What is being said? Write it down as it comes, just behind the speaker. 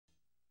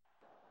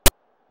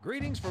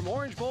Greetings from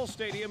Orange Bowl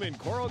Stadium in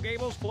Coral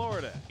Gables,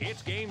 Florida.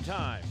 It's game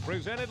time,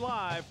 presented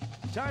live.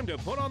 Time to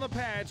put on the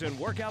pads and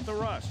work out the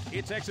rust.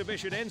 It's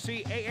exhibition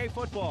NCAA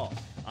football.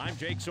 I'm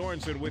Jake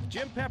Sorensen with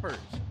Jim Peppers.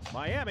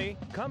 Miami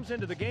comes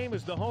into the game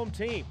as the home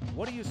team.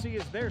 What do you see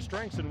as their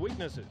strengths and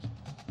weaknesses?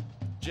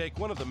 Jake,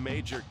 one of the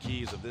major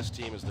keys of this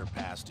team is their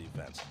pass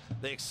defense.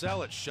 They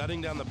excel at shutting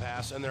down the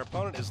pass, and their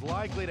opponent is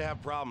likely to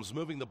have problems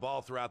moving the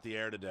ball throughout the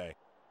air today.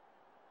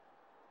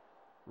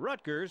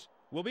 Rutgers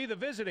will be the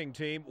visiting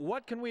team.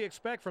 What can we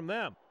expect from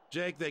them?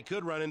 Jake, they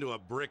could run into a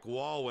brick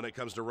wall when it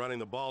comes to running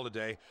the ball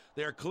today.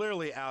 They are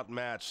clearly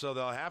outmatched, so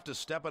they'll have to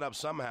step it up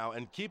somehow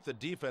and keep the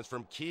defense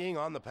from keying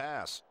on the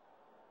pass.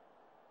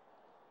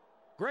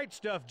 Great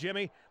stuff,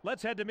 Jimmy.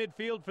 Let's head to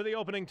midfield for the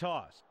opening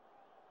toss.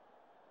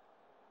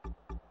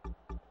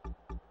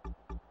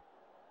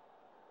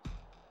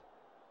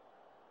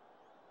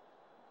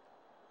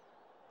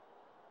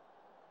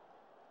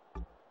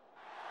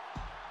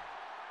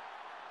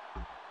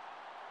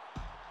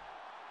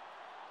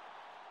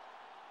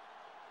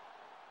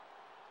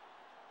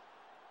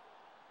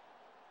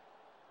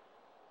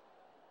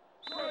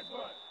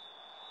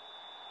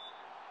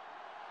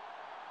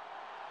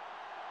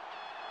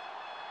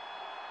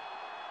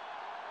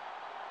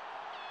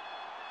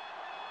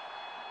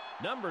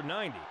 Number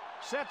 90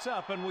 sets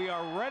up, and we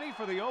are ready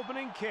for the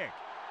opening kick.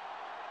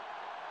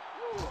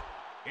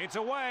 It's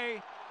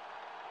away.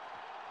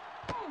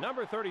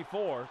 Number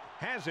 34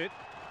 has it.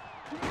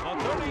 A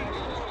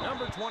 30,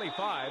 number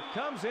 25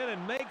 comes in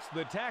and makes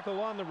the tackle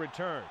on the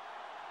return.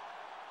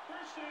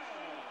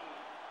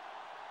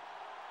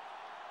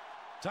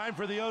 Time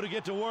for the O to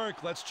get to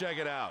work. Let's check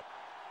it out.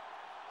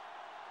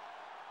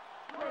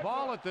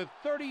 Ball at the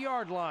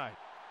 30-yard line.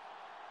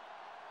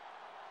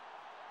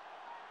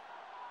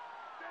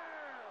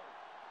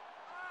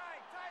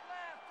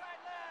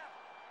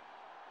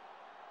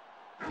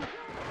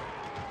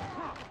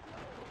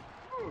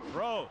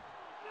 Throw.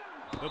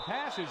 The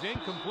pass is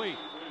incomplete.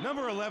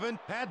 Number 11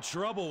 had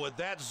trouble with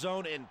that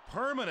zone in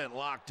permanent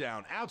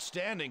lockdown.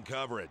 Outstanding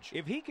coverage.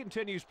 If he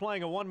continues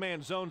playing a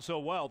one-man zone so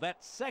well,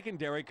 that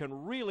secondary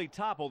can really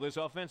topple this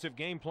offensive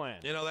game plan.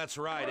 You know, that's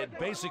right. It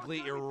basically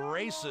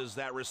erases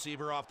that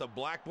receiver off the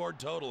blackboard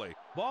totally.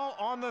 Ball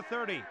on the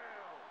 30.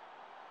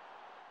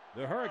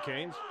 The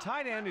Hurricanes'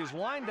 tight end is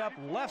lined up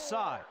left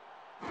side.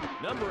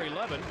 Number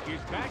 11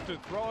 is back to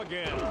throw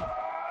again.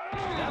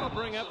 That'll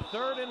bring up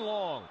 3rd and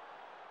long.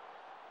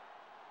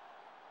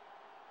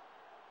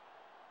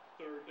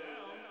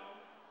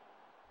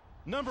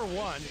 Number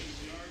 1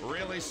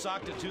 really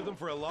socked it to them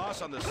for a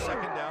loss on the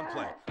 2nd down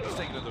play. Let's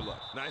take another look.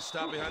 Nice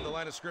stop behind the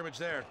line of scrimmage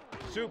there.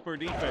 Super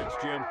defense,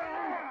 Jim.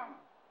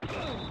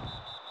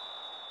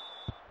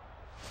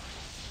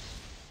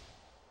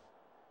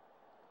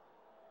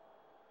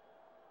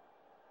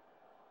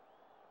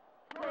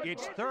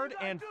 It's 3rd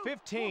and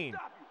 15.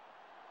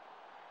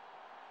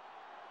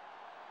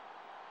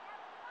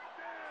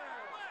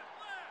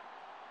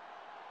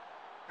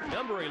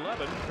 Number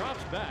 11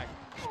 drops back,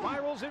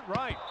 spirals it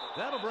right.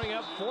 That'll bring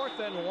up 4th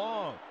and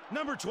long.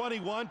 Number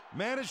 21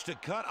 managed to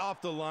cut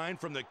off the line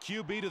from the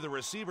QB to the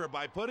receiver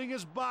by putting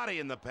his body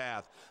in the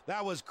path.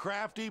 That was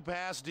crafty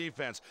pass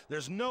defense.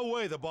 There's no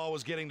way the ball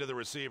was getting to the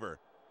receiver.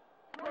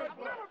 I've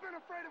never been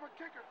afraid of a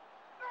kicker.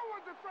 No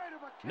one's afraid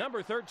of a kicker.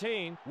 Number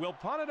 13 will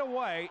punt it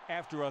away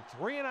after a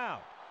 3 and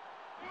out.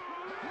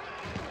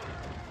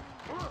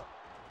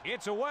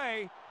 It's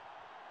away.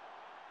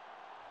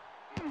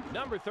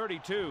 Number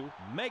 32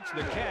 makes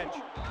the catch.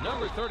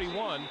 Number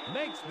 31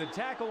 makes the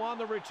tackle on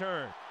the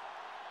return.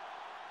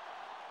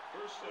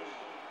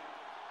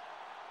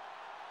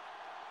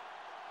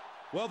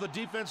 Well, the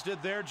defense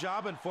did their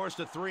job and forced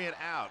a 3 and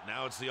out.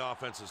 Now it's the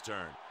offense's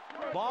turn.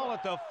 Ball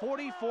at the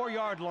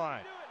 44-yard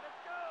line.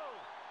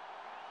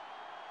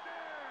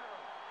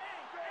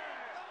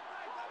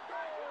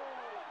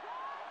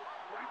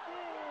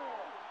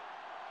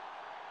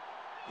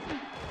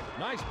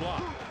 Nice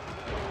block.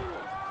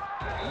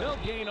 No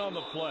gain on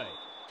the play.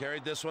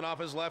 Carried this one off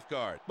his left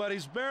guard, but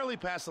he's barely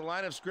past the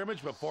line of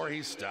scrimmage before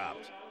he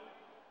stopped.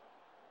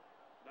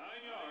 9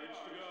 yards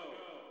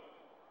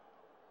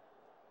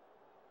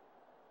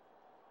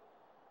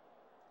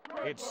to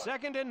go. It's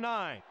 2nd and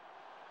 9.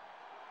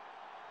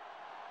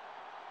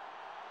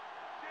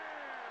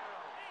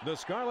 The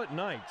Scarlet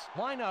Knights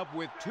line up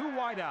with 2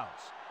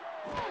 wideouts.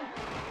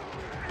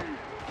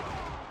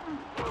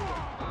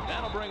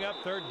 That'll bring up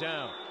 3rd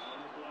down.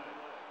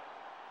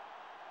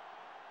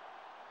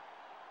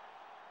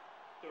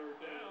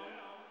 3rd down.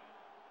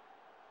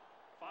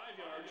 5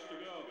 yards to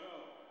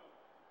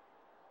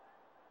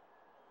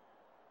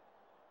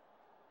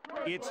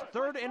go. It's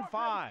 3rd and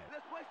 5.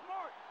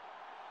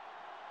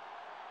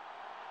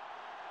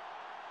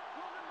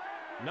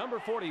 Number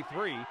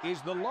 43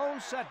 is the lone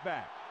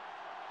setback.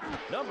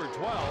 Number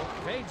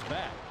 12 fades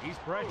back. He's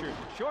pressured.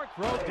 Short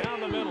throw down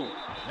the middle.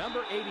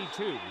 Number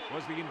 82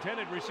 was the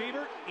intended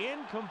receiver.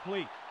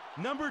 Incomplete.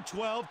 Number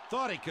 12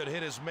 thought he could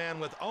hit his man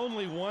with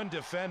only one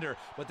defender,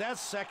 but that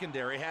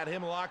secondary had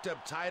him locked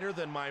up tighter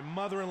than my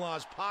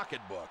mother-in-law's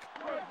pocketbook.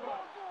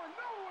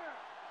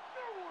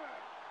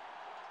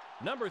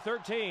 Number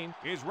 13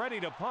 is ready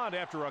to punt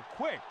after a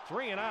quick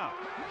 3-and-out.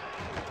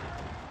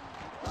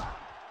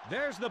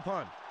 There's the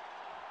punt.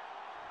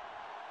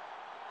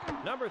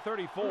 Number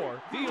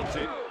 34 fields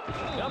it.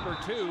 Number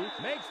 2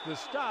 makes the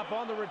stop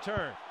on the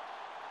return.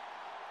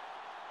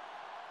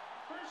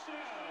 First down.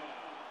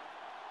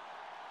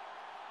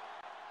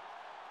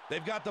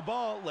 They've got the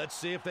ball. Let's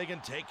see if they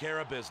can take care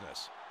of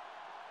business.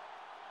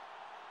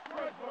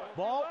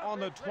 Ball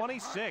on the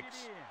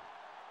 26.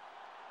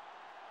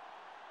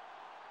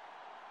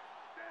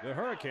 The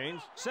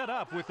Hurricanes set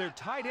up with their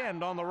tight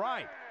end on the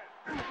right.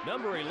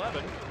 Number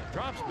 11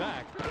 drops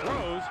back,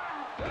 throws.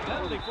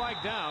 Penalty flag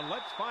down.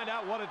 Let's find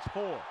out what it's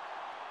for.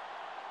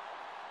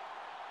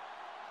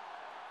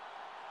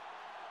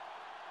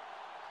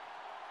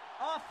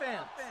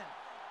 Offense.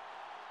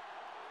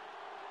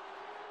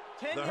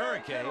 The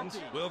Hurricanes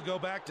will go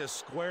back to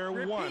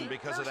square one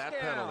because of that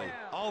penalty.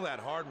 All that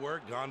hard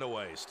work gone to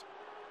waste.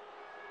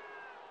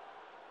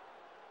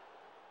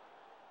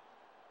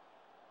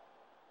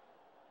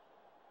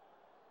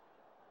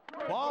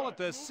 Ball at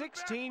the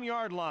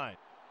 16-yard line.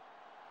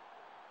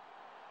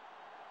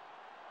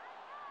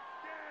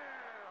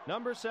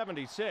 Number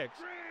 76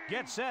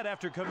 gets set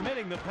after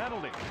committing the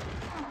penalty.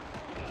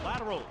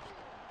 Laterals.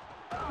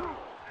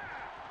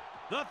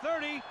 The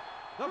 30,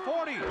 the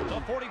 40,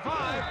 the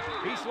 45.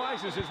 He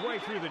slices his way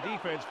through the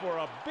defense for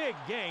a big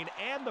gain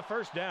and the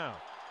first down.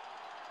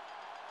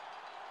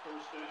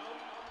 First down.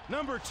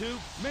 Number 2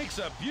 makes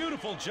a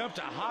beautiful jump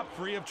to hop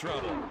free of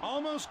trouble.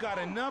 Almost got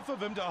enough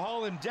of him to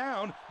haul him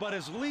down, but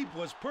his leap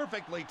was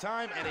perfectly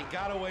timed and he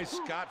got away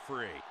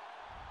scot-free.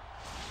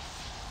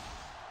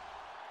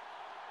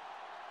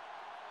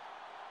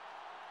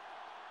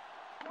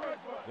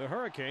 The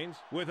Hurricanes,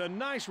 with a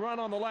nice run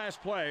on the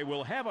last play,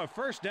 will have a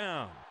first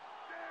down.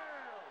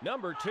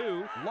 Number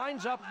 2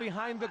 lines up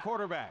behind the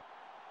quarterback.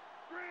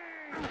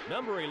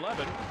 Number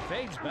 11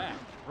 fades back.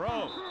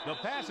 Throw. The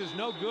pass is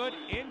no good.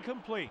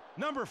 Incomplete.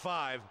 Number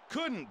 5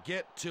 couldn't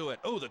get to it.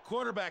 Oh, the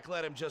quarterback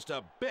let him just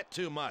a bit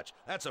too much.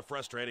 That's a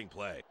frustrating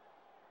play.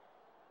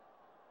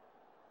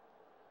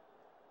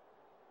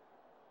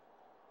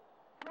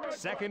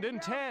 Second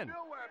and 10.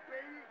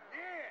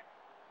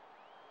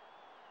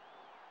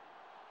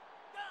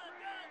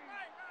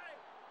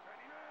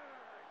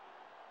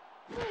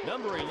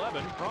 Number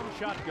 11 from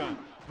shotgun.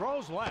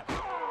 Throws left.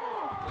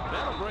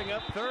 That'll bring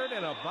up third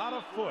and about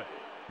a foot.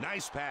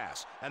 Nice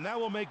pass, and that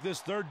will make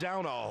this third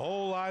down a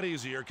whole lot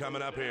easier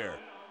coming up here.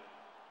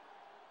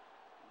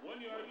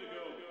 1 yard to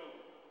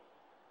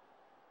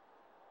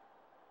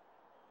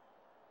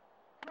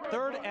go.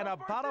 Third and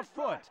about a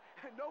foot.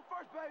 No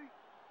first, baby.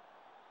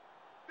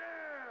 Down.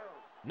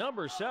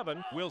 Number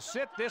 7 will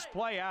sit this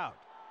play out.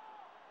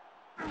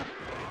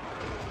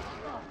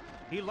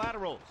 He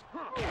laterals.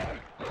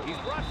 He's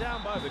brought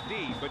down by the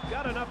D, but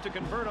got enough to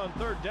convert on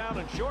third down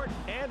and short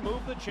and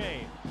move the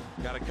chain.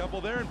 Got a couple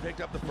there and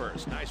picked up the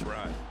first. Nice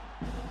run.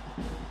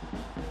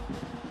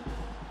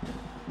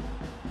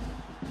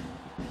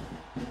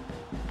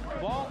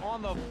 Ball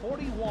on the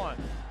 41.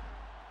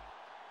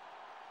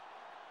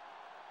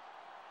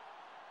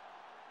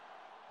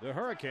 The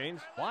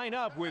Hurricanes line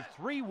up with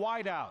 3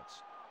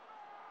 wideouts.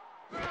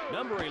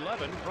 Number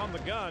 11 from the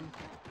gun.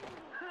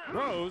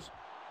 Throws.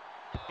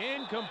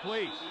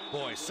 Incomplete.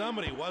 Boy,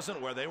 somebody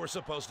wasn't where they were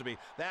supposed to be.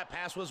 That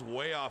pass was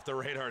way off the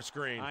radar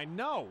screen. I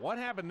know. What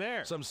happened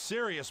there? Some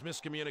serious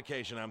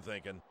miscommunication, I'm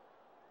thinking.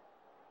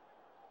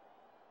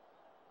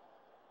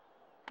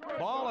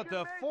 Ball at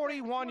the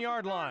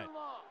 41-yard line.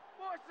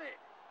 Force it.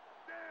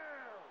 Down.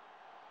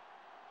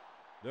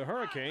 The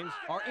Hurricanes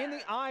are in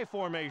the I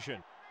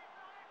formation.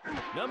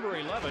 Number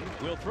 11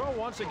 will throw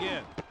once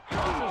again.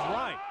 Tosses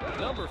right.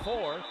 Number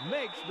 4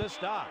 makes the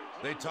stop.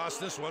 They toss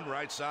this one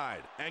right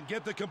side and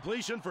get the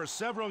completion for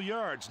several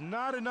yards.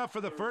 Not enough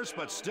for the first,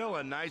 but still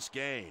a nice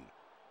gain.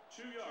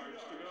 2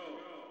 yards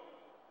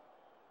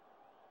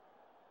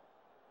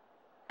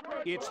to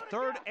go. It's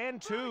third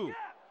and 2.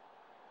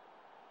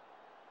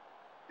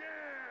 Down.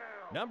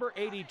 Number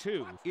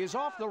 82 is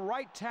off the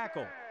right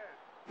tackle.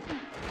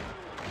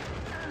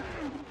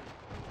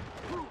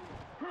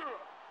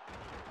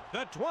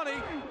 The 20,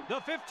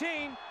 the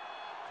 15,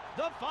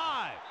 the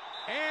 5,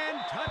 and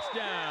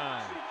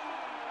touchdown.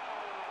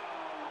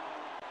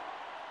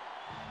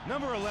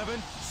 Number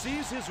 11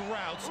 sees his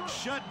routes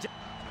shut down.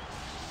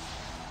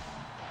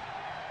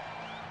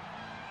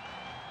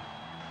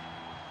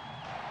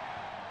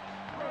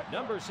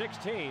 Number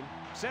 16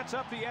 sets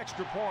up the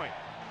extra point.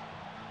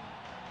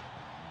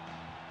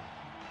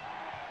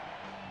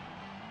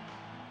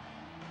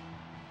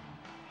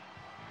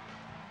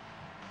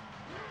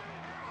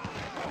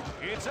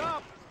 It's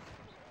up.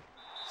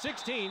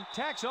 16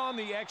 tacks on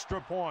the extra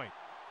point.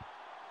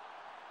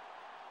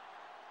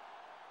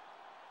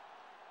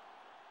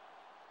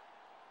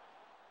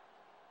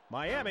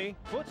 Miami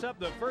puts up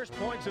the first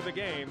points of the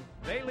game.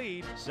 They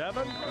lead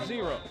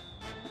 7-0.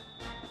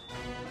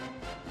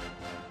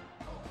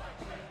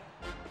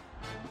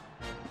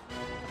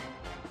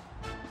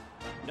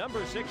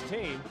 Number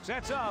 16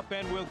 sets up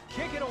and will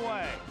kick it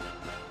away.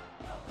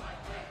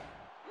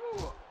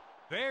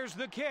 There's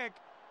the kick.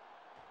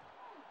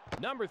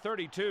 Number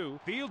 32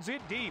 fields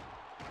it deep.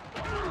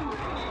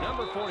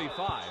 Number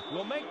 45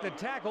 will make the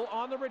tackle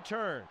on the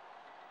return.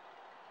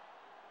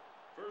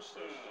 First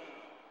down.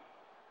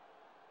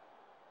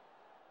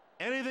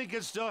 Anything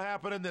can still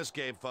happen in this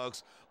game,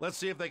 folks. Let's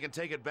see if they can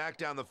take it back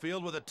down the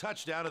field with a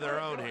touchdown of their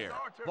own here.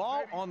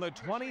 Ball on the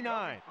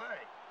 29.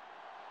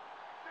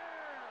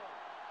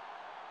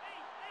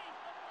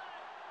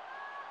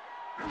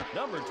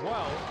 Number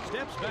 12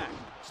 steps back,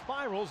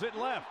 spirals it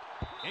left.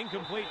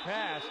 Incomplete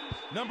pass.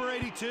 Number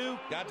 82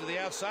 got to the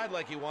outside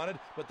like he wanted,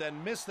 but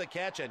then missed the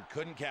catch and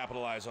couldn't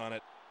capitalize on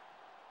it.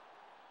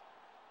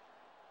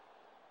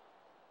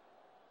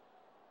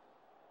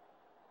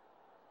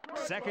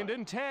 Second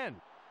and 10.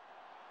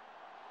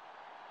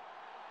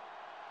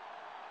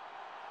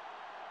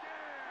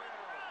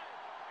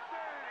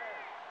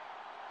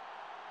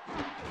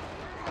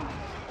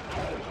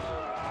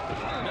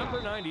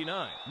 Number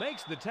 99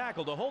 makes the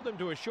tackle to hold them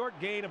to a short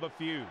gain of a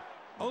few.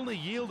 Only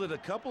yielded a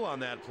couple on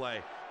that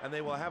play, and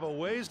they will have a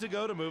ways to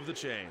go to move the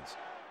chains.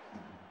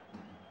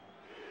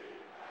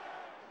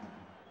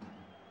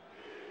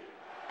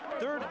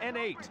 Third and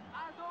 8.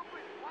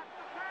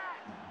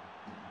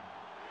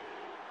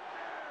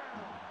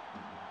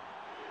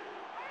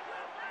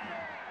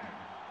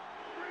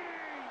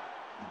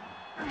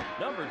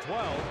 Number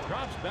 12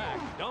 drops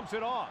back, dumps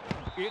it off.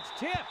 It's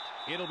tipped.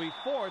 It'll be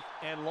fourth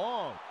and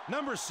long.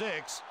 Number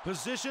 6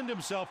 positioned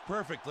himself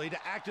perfectly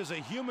to act as a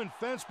human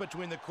fence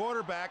between the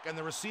quarterback and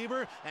the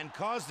receiver and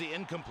caused the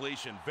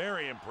incompletion.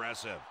 Very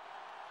impressive.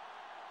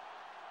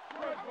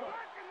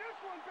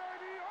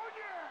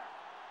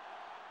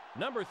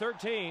 Number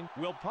 13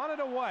 will punt it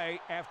away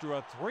after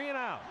a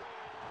 3-and-out.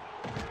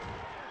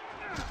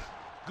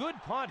 Good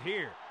punt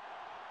here.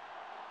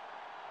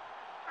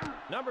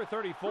 Number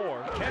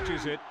 34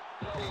 catches it.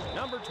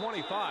 Number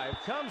 25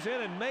 comes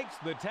in and makes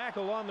the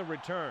tackle on the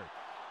return.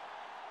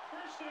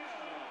 First down.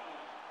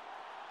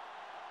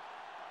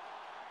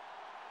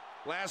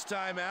 Last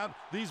time out,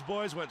 these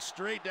boys went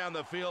straight down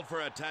the field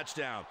for a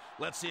touchdown.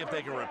 Let's see if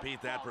they can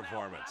repeat that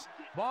performance.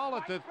 Ball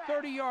at the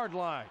 30-yard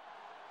line.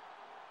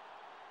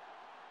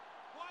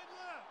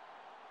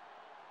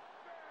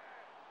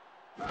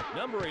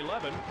 Number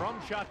 11 from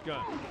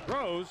shotgun.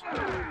 Throws.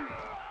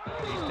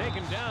 He's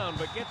taken down,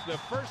 but gets the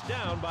first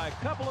down by a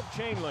couple of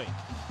chain links.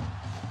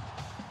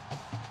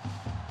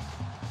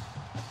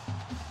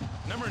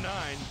 Number 9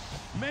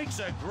 makes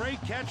a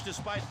great catch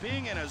despite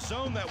being in a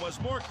zone that was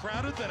more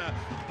crowded than a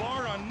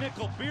bar on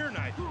nickel beer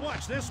night.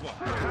 Watch this one.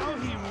 How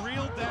he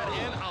reeled that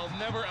in, I'll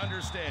never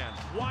understand.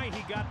 Why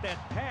he got that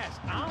pass,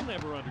 I'll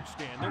never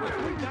understand. There were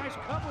 3 guys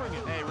covering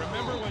it. Hey,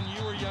 remember when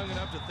you were young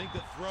enough to think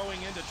that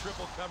throwing into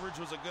triple coverage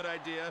was a good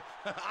idea?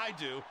 I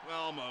do,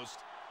 almost.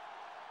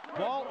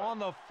 Ball on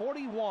the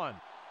 41.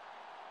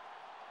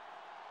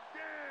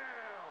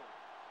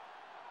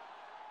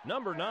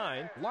 Number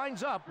 9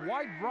 lines up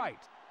wide right.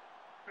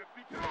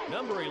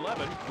 Number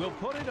 11 will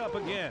put it up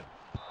again.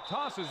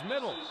 Tosses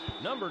middle.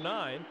 Number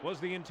 9 was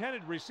the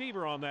intended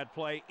receiver on that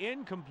play.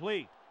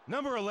 Incomplete.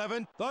 Number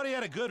 11 thought he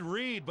had a good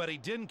read, but he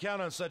didn't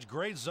count on such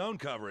great zone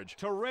coverage.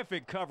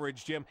 Terrific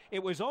coverage, Jim.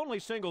 It was only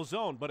single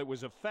zone, but it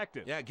was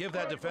effective. Yeah, give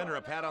that defender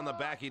a pat on the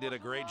back. He did a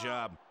great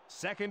job.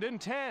 Second and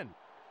 10.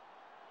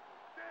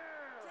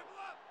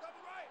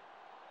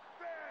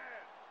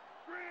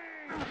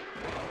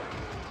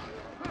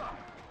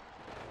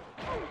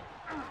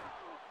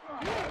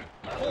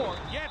 Ford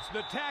gets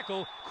the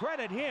tackle.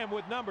 Credit him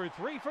with number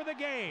 3 for the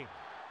game.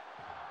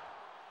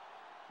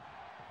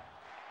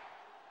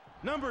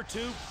 Number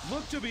 2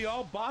 looked to be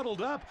all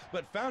bottled up,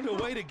 but found a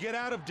way to get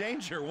out of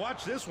danger.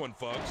 Watch this one,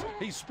 folks.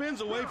 He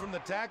spins away from the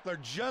tackler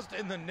just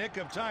in the nick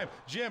of time.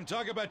 Jim,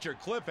 talk about your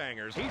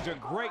cliffhangers. He's a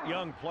great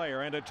young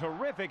player and a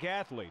terrific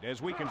athlete,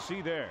 as we can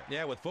see there.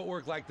 Yeah, with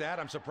footwork like that,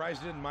 I'm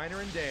surprised he didn't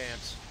minor in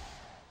dance.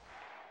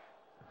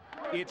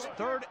 It's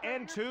third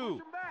and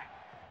 2.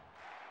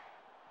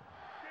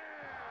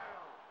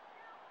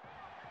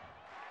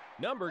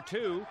 Number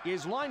 2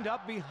 is lined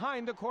up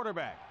behind the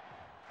quarterback.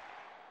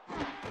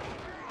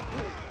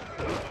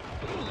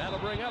 That'll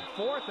bring up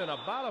fourth and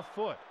about a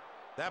foot.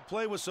 That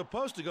play was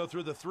supposed to go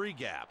through the 3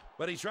 gap,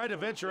 but he tried to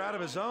venture out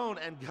of his own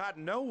and got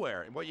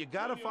nowhere. Well, you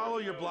got to follow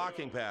your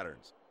blocking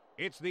patterns.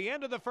 It's the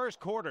end of the first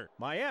quarter.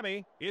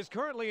 Miami is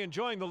currently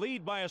enjoying the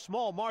lead by a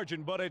small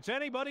margin, but it's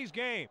anybody's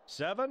game.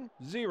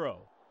 7-0.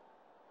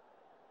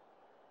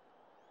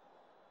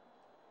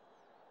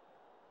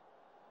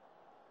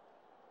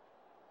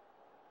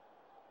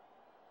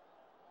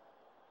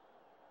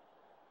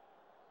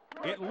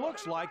 It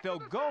looks like they'll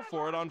go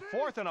for it on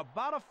fourth and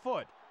about a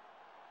foot.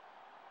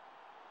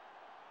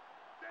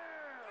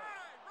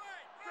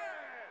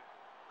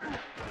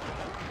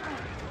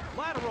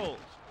 Laterals.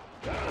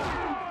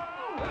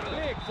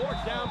 Big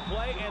fourth down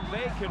play, and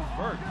they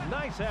convert.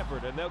 Nice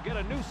effort, and they'll get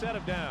a new set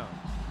of downs.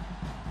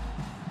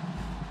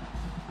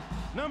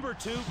 Number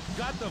 2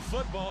 got the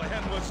football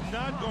and was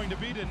not going to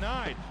be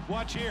denied.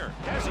 Watch here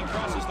as he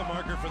crosses the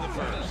marker for the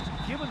first.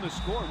 Given the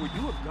score, would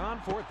you have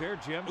gone for it there,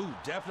 Jim? Ooh,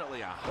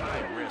 definitely a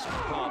high-risk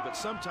call, but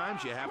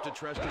sometimes you have to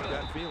trust your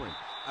gut feeling.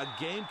 A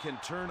game can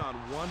turn on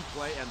one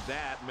play, and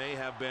that may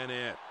have been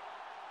it.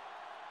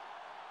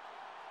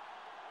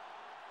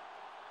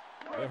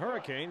 The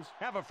Hurricanes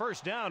have a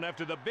first down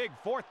after the big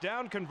fourth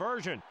down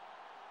conversion.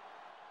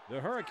 The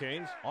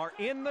Hurricanes are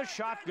in the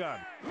shotgun.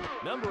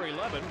 Number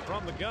 11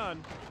 from the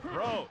gun.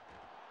 Throw.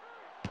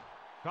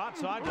 Caught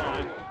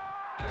sideline.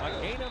 A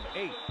gain of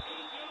 8.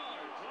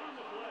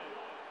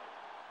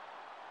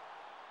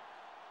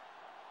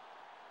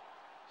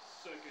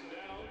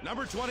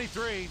 Number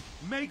 23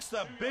 makes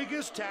the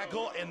biggest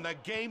tackle in the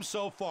game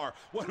so far.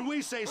 When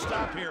we say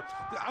stop here,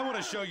 I want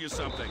to show you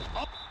something.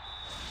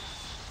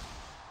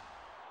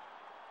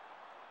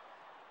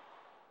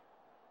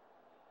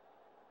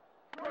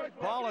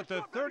 Ball at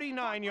the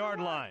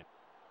 39-yard line.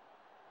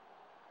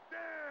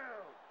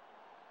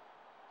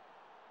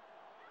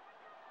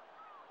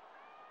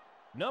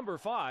 Number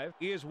 5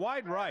 is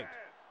wide right.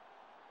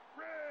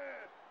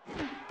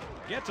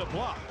 Gets a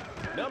block.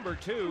 Number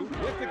 2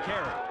 with the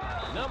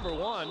carry. Number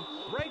 1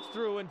 breaks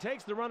through and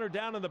takes the runner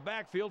down in the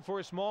backfield for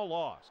a small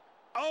loss.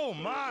 Oh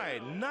my,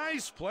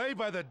 nice play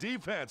by the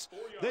defense.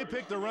 They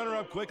picked the runner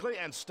up quickly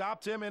and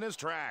stopped him in his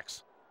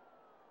tracks.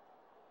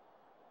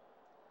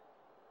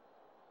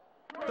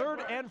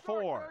 3rd and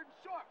 4.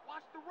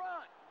 Watch the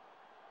run.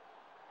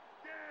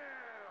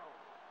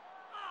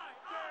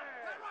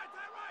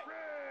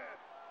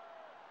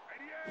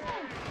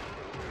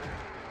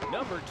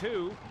 Number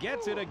 2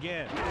 gets it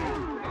again.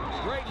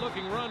 Great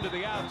looking run to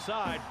the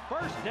outside.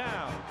 First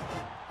down.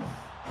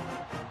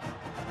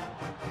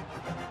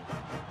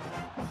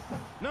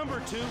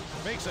 Number 2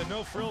 makes a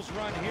no-frills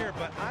run here,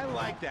 but I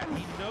like that.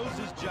 He knows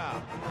his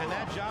job, and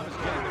that job is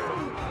getting the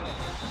football.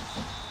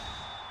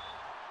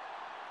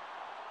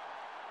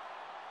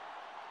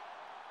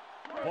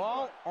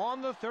 Ball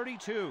on the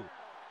 32.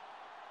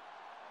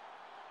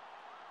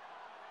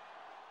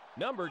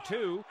 Number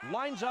 2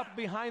 lines up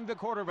behind the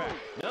quarterback.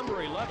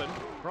 Number 11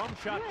 from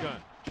shotgun.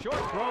 Short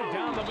throw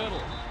down the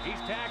middle. He's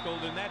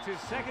tackled, and that's his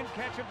second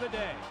catch of the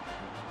day.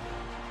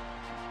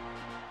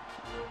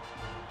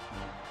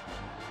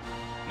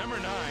 Number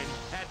 9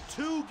 had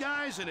 2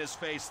 guys in his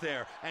face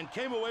there and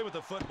came away with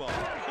the football.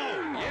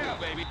 Oh, yeah,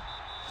 baby.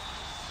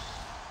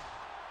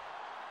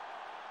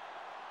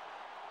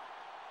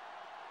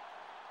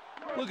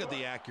 Look at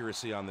the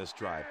accuracy on this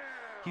drive.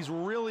 He's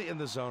really in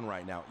the zone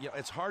right now. You know,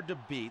 it's hard to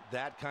beat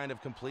that kind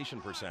of completion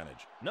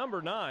percentage.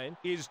 Number 9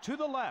 is to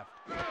the left.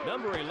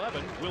 Number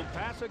 11 will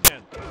pass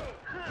again.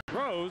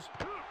 Throws.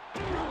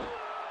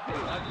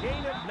 A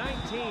gain of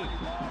 19.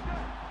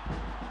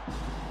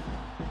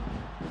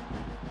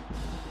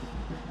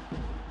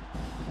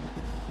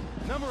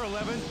 Number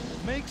 11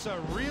 makes a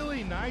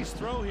really nice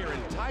throw here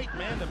in tight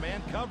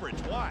man-to-man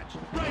coverage. Watch,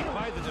 right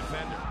by the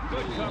defender.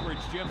 Good coverage,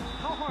 Jim.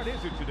 How hard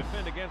is it to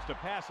defend against a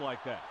pass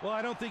like that? Well,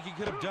 I don't think he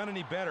could have done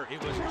any better.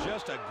 It was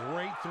just a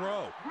great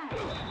throw.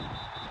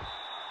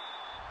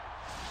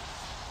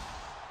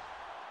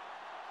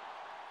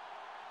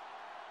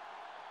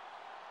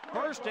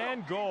 First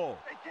and goal.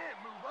 They can't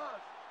move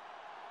us.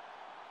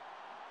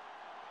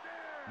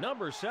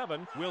 Number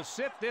 7 will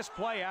sit this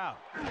play out.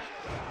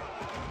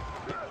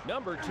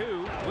 Number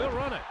 2 will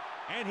run it,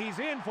 and he's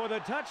in for the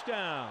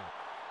touchdown.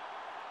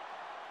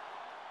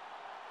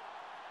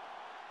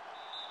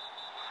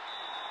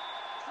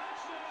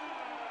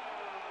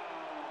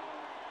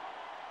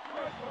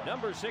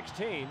 Number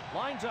 16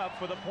 lines up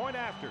for the point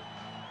after.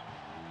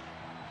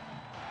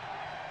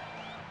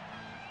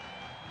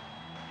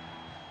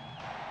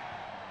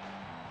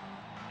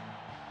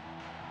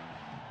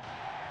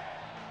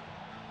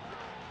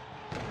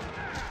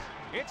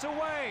 It's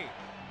away.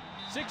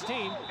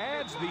 16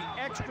 adds the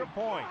extra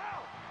point.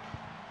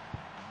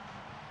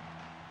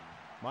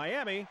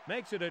 Miami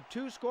makes it a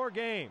 2-score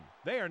game.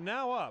 They are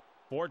now up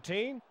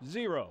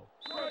 14-0.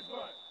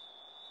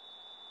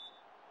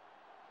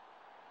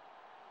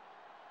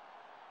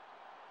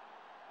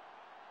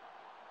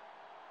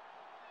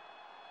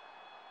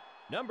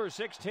 Number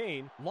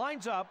 16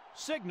 lines up,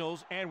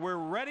 signals, and we're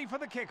ready for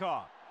the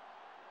kickoff.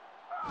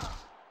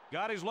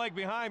 Got his leg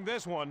behind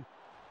this one.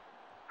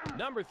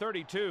 Number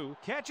 32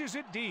 catches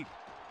it deep.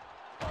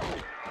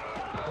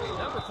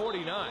 Number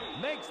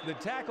 49 makes the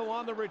tackle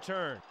on the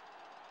return.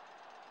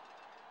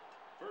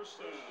 First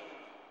down.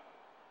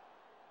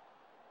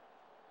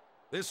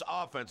 This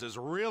offense is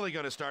really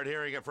going to start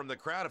hearing it from the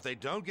crowd if they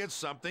don't get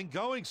something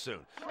going soon.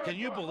 Can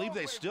you believe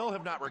they still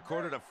have not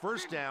recorded a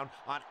first down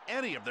on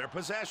any of their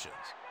possessions?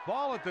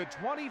 Ball at the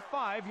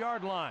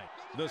 25-yard line.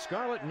 The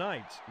Scarlet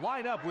Knights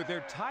line up with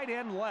their tight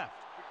end left.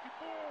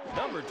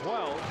 Number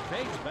 12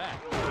 fades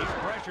back. He's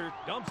pressured,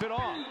 dumps it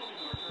off.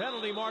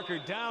 Penalty marker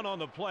down on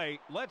the play.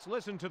 Let's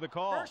listen to the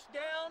call. First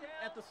down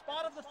at the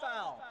spot of the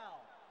foul.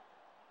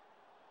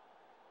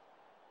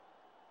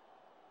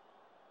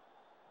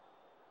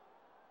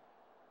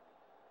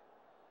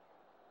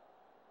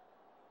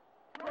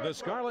 The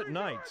Scarlet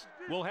Knights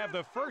will have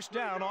the first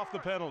down off the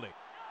penalty.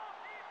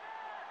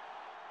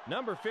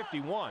 Number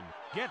 51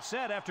 gets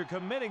set after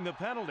committing the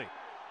penalty.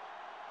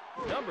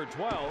 Number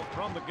 12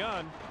 from the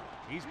gun.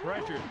 He's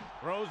pressured.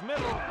 Throws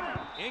middle.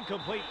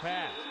 Incomplete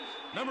pass.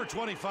 Number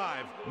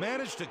 25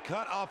 managed to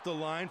cut off the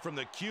line from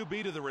the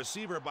QB to the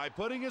receiver by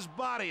putting his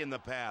body in the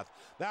path.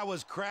 That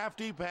was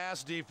crafty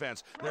pass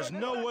defense. There's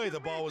no way the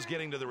ball was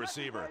getting to the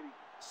receiver.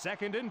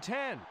 2nd and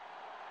 10.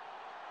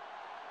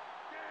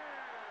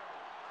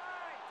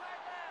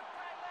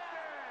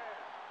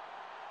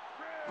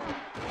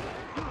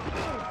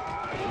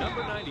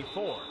 Number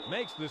 94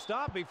 makes the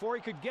stop before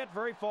he could get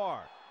very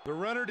far. The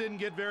runner didn't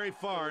get very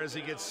far as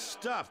he gets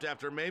stuffed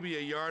after maybe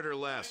a yard or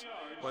less.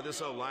 Boy,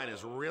 this O-line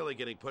is really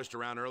getting pushed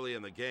around early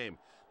in the game.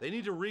 They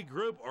need to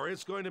regroup or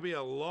it's going to be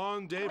a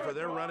long day for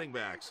their running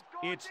backs.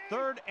 It's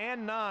 3rd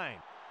and 9.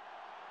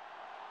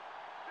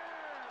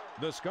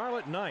 The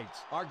Scarlet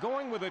Knights are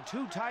going with a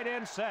 2 tight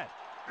end set.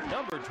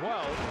 Number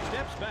 12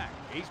 steps back.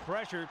 He's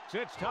pressured,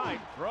 sits tight,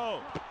 throw.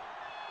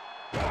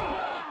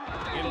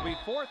 It'll be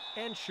 4th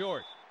and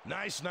short.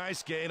 Nice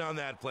gain on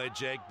that play,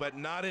 Jake, but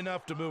not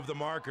enough to move the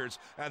markers,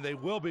 and they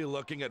will be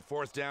looking at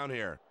 4th down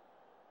here.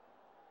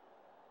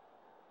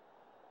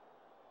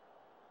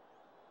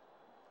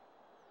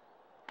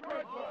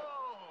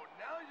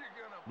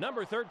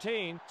 Number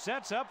 13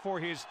 sets up for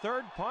his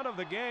 3rd punt of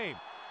the game.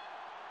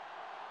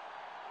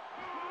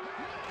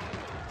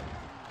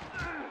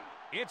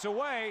 It's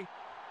away.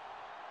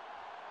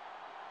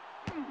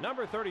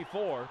 Number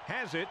 34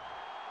 has it.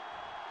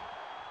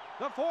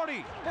 The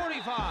 40,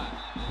 45.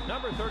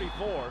 Number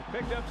 34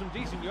 picked up some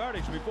decent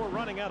yardage before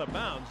running out of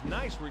bounds.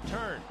 Nice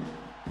return.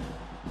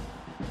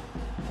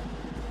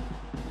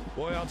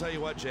 Boy, I'll tell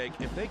you what, Jake,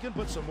 if they can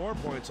put some more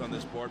points on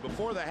this board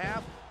before the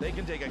half, they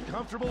can take a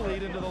comfortable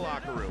lead into the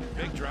locker room.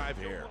 Big drive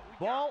here.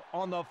 Ball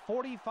on the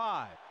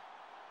 45.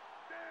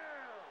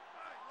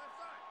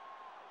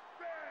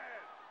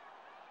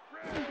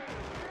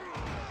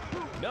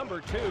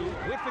 Number 2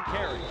 with the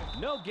carry.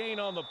 No gain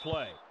on the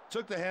play.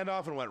 Took the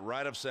handoff and went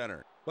right of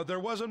center. But there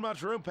wasn't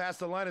much room past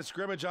the line of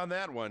scrimmage on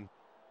that one.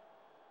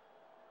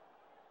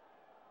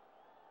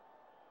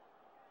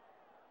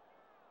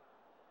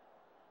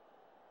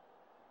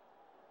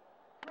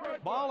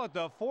 Ball at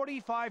the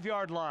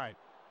 45-yard line.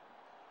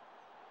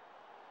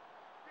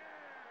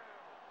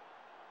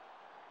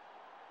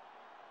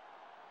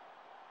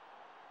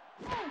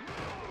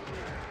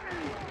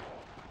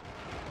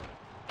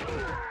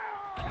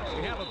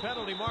 We have a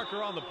penalty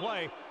marker on the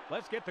play.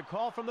 Let's get the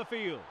call from the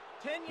field.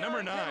 10-yard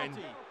Number 9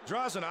 penalty.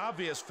 draws an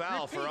obvious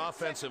foul for Repeat,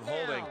 offensive 2nd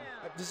down. holding.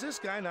 Does this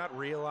guy not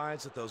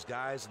realize that those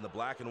guys in the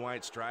black and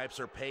white stripes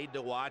are paid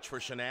to watch for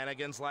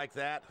shenanigans like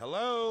that?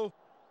 Hello?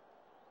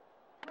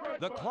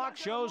 The clock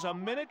shows a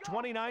minute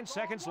 29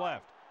 seconds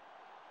left.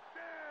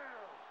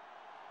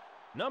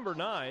 Number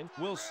 9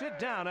 will sit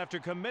down after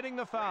committing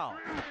the foul.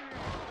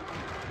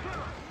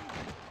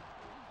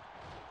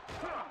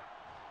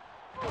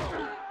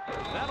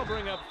 That'll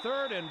bring up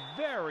 3rd and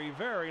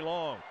very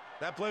long.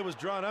 That play was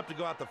drawn up to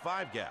go out the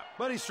 5 gap,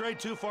 but he strayed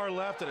too far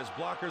left and his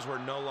blockers were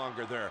no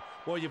longer there.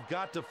 Boy, you've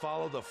got to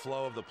follow the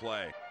flow of the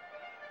play.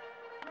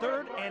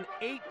 3rd and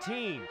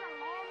 18.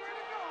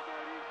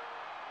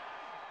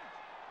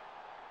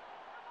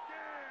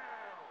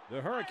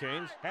 The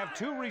Hurricanes have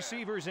 2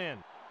 receivers in.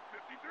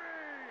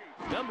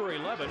 Number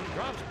 11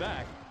 drops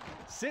back,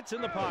 sits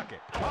in the pocket,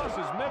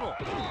 tosses middle.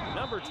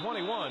 Number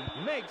 21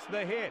 makes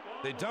the hit.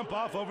 They dump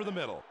off over the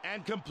middle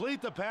and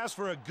complete the pass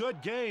for a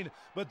good gain,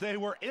 but they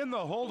were in the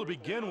hole to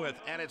begin with,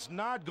 and it's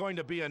not going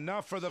to be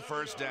enough for the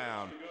first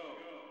down.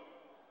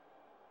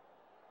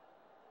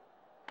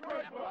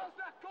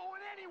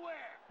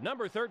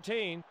 Number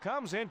 13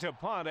 comes in to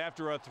punt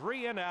after a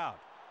 3 and out.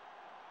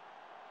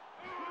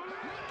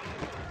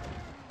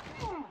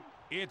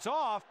 It's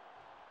off.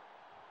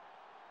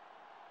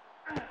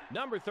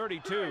 Number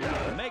 32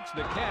 makes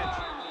the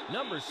catch.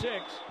 Number 6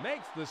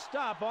 makes the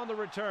stop on the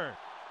return.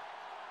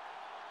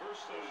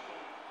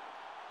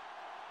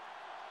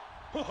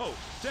 Whoa,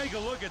 take a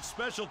look at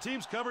special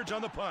teams coverage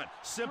on the punt.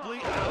 Simply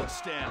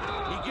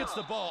outstanding. He gets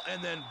the ball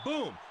and then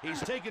boom, he's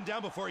taken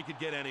down before he could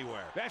get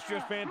anywhere. That's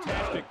just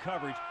fantastic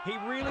coverage. He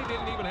really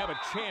didn't even have a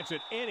chance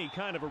at any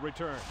kind of a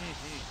return.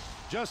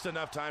 Just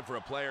enough time for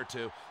a play or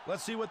two.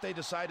 Let's see what they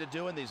decide to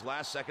do in these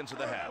last seconds of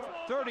the half.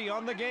 30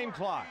 on the game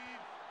clock.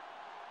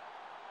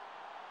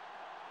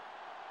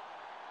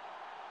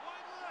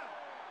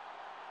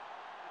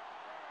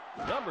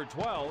 Number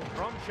 12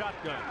 from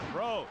shotgun.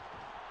 Throw.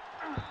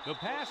 The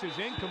pass is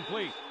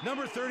incomplete.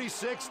 Number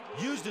 36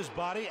 used his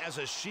body as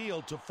a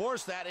shield to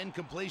force that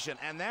incompletion,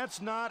 and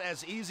that's not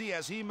as easy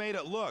as he made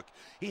it look.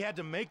 He had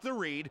to make the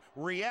read,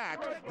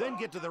 react, then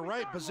get to the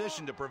right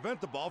position to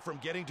prevent the ball from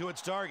getting to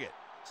its target.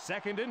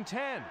 2nd and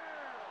 10.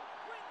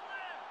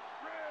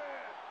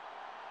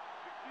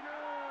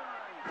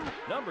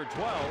 Number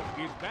 12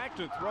 is back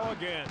to throw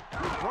again.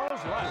 Throws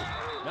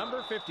left.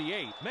 Number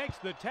 58 makes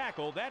the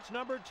tackle. That's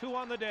number 2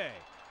 on the day.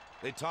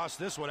 They toss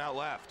this one out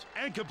left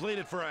and complete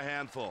it for a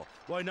handful.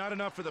 Boy, not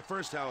enough for the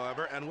first,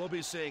 however, and we'll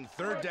be seeing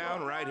 3rd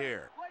down right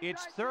here.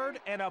 It's third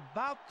and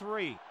about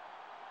 3.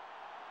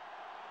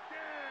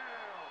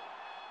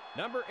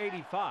 Number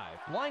 85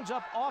 lines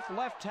up off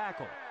left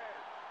tackle.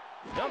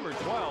 Number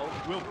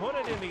 12 will put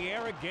it in the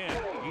air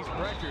again. He's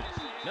pressured.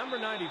 Number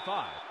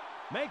 95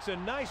 makes a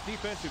nice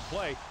defensive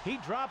play. He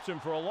drops him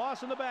for a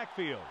loss in the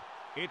backfield.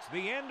 It's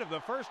the end of the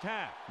first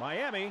half.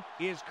 Miami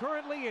is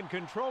currently in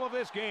control of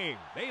this game.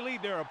 They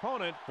lead their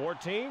opponent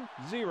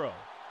 14-0.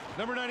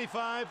 Number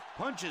 95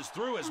 punches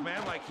through his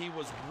man like he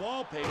was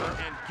wallpaper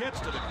and gets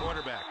to the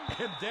quarterback,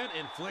 and then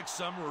inflicts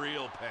some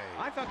real pain.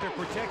 I thought their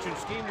protection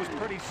scheme was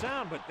pretty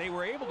sound, but they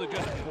were able to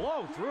just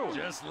blow through.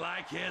 Just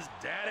like his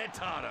daddy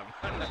taught him.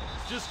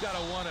 Just got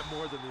to want it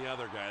more than the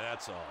other guy,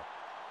 that's all.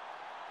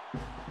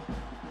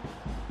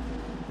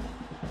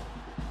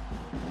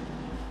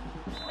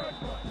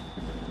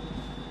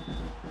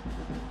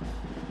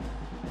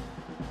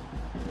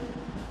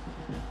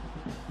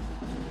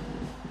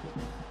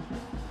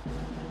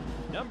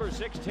 Number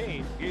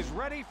 16 is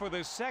ready for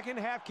the second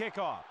half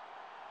kickoff.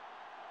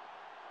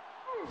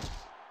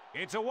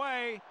 It's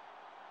away.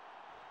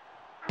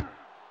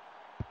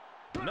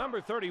 Number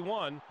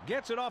 31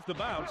 gets it off the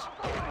bounce.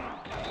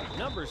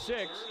 Number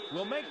 6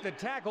 will make the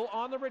tackle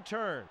on the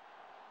return.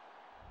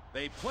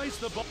 They place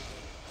the ball.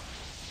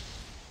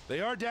 They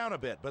are down a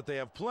bit, but they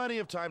have plenty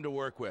of time to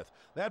work with.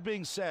 That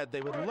being said,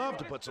 they would love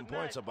to put some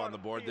points up on the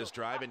board this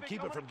drive and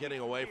keep it from getting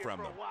away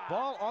from them.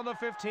 Ball on the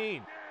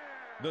 15.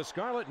 The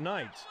Scarlet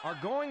Knights are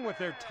going with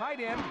their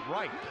tight end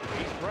right.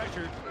 He's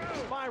pressured,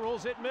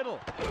 spirals at middle.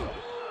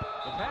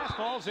 The pass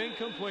falls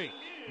incomplete.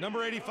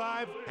 Number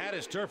 85 had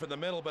his turf in the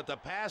middle, but the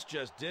pass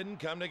just didn't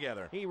come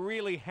together. He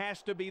really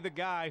has to be the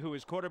guy who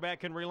his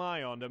quarterback can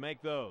rely on to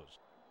make those.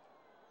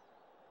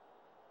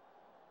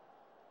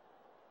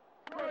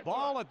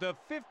 Ball at the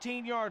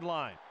 15-yard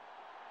line.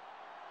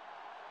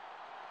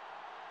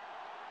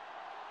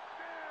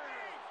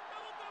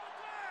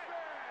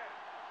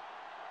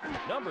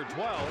 Number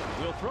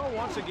 12 will throw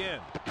once again.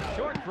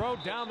 Short throw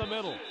down the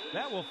middle.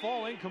 That will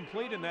fall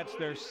incomplete, and that's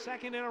their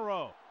second in a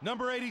row.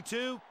 Number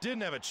 82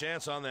 didn't have a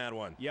chance on that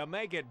one. You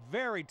make it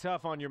very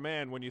tough on your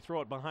man when you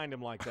throw it behind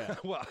him like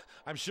that. Well,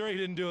 I'm sure he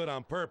didn't do it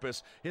on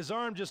purpose. His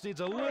arm just needs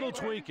a little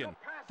tweaking.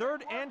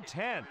 Third and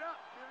 10.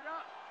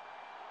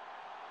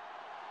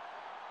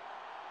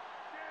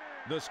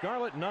 The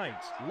Scarlet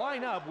Knights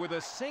line up with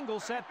a single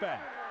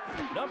setback.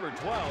 Number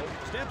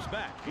 12 steps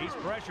back. He's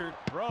pressured.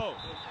 Throw.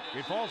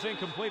 It falls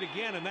incomplete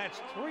again, and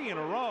that's 3 in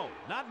a row.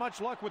 Not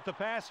much luck with the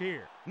pass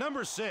here.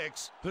 Number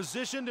 6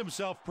 positioned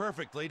himself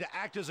perfectly to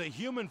act as a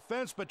human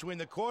fence between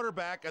the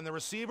quarterback and the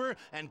receiver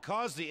and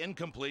cause the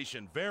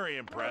incompletion. Very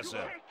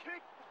impressive.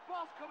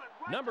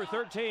 Number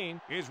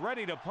 13 is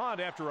ready to punt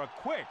after a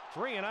quick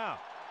 3 and out.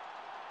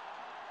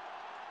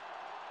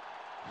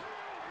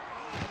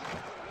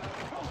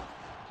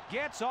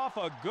 Gets off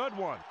a good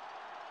one.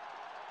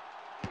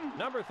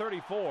 Number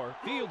 34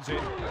 fields it.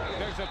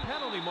 There's a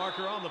penalty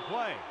marker on the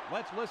play.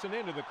 Let's listen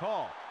into the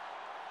call.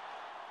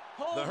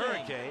 The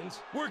Hurricanes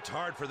worked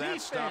hard for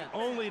that stop,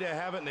 only to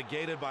have it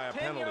negated by a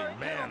penalty.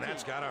 Man,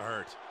 that's gotta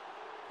hurt.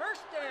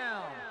 First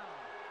down.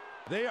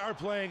 They are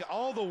playing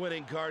all the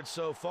winning cards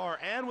so far,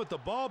 and with the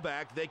ball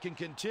back, they can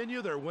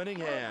continue their winning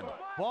hand.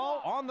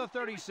 Ball on the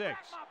 36.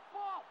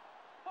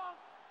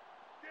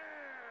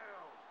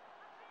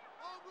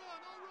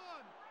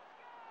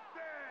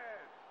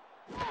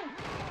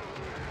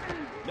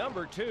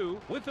 Number 2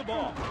 with the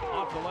ball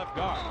off the left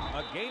guard.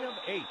 A gain of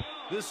 8.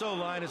 This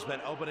O-line has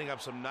been opening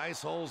up some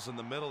nice holes in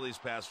the middle these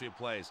past few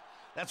plays.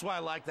 That's why I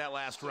like that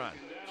last run.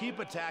 Keep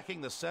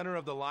attacking the center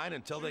of the line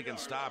until they can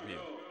stop you.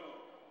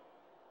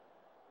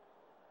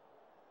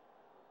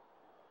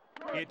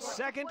 It's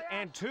 2nd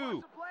and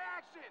 2.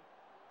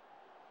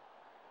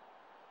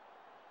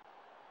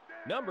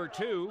 Number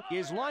 2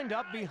 is lined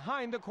up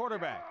behind the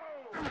quarterback.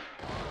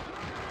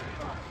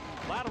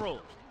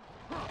 Laterals.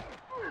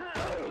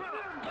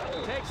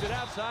 Takes it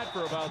outside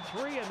for about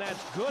 3, and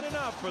that's good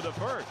enough for the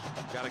first.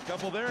 Got a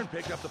couple there and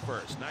picked up the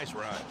first. Nice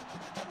run.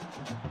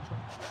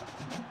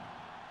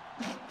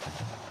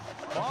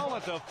 Ball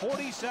at the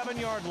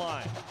 47-yard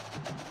line.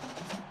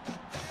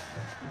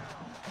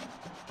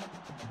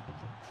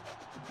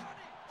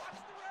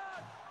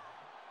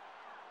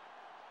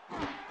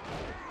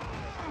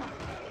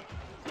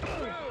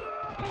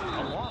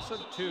 A loss of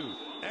 2.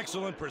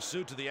 Excellent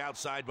pursuit to the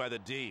outside by the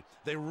D.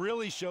 They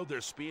really showed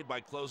their speed by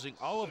closing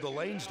all of the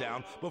lanes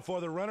down before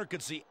the runner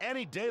could see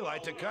any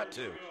daylight to cut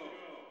to.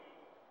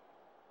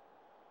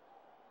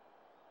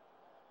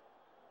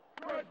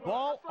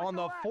 Ball on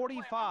the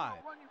 45.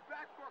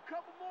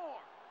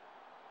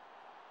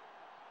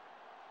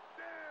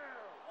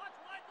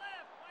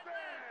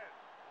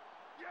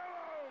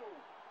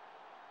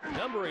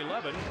 Number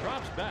 11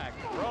 drops back.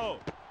 Throw.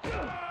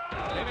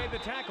 They made the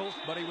tackles,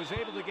 but he was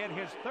able to get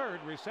his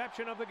 3rd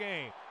reception of the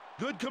game.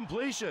 Good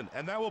completion,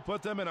 and that will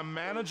put them in a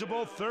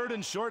manageable 3rd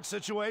and short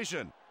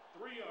situation.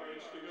 3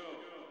 yards to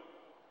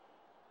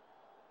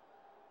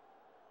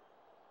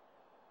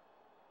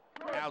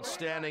go.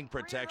 Outstanding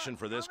protection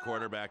for this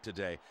quarterback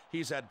today.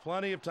 He's had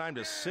plenty of time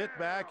to sit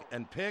back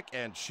and pick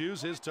and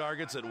choose his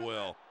targets at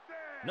will.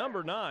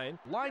 Number 9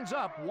 lines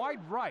up wide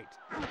right.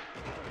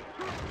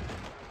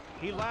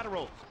 He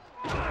laterals.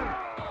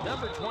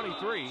 Number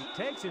 23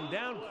 takes him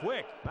down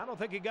quick. I don't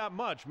think he got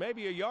much,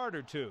 maybe a yard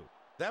or two.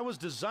 That was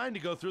designed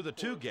to go through the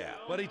 2 gap,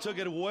 but he took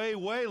it way,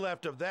 way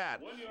left of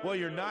that. Well,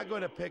 you're not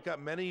going to pick up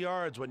many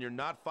yards when you're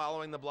not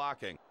following the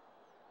blocking.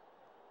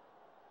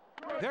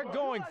 They're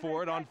going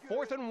for it on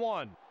 4th and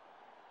 1.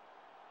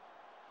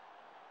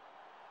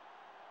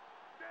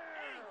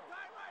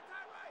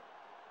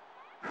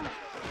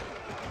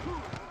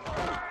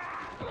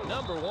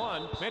 Number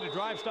 1 made a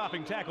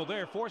drive-stopping tackle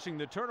there, forcing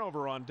the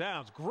turnover on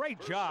downs.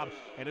 Great job,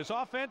 and his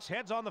offense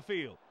heads on the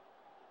field.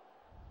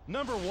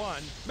 Number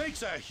 1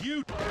 makes a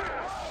huge...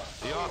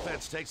 The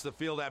offense takes the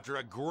field after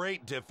a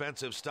great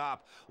defensive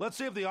stop. Let's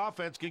see if the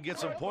offense can get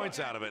some points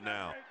out of it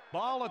now.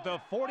 Ball at the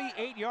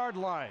 48-yard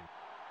line.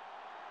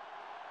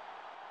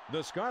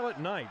 The Scarlet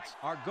Knights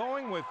are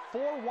going with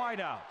 4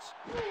 wideouts.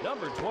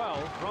 Number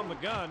 12 from the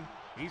gun.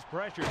 He's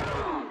pressured.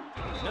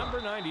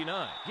 Number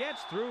 99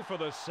 gets through for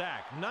the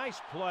sack.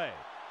 Nice play.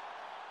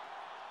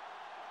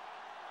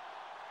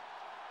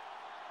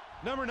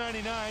 Number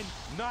 99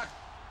 not...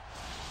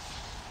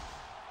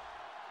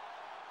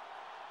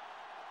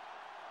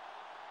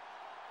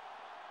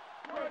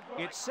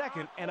 It's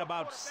 2nd and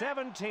about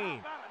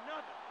 17.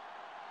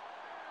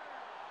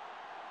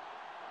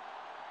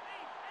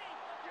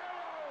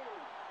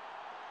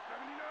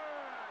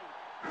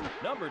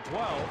 Number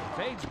 12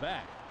 fades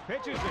back.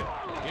 Pitches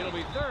it. It'll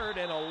be 3rd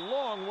and a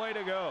long way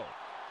to go.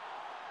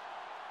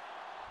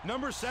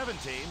 Number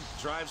 17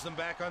 drives them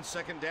back on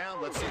 2nd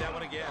down. Let's see that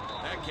one again.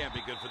 That can't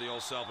be good for the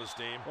old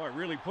self-esteem. Boy, it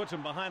really puts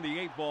him behind the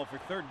 8 ball for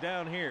 3rd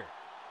down here.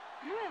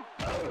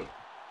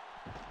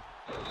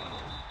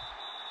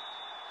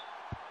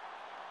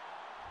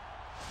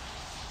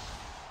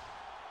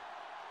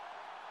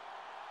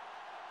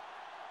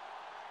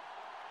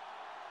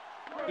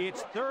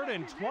 It's 3rd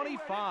and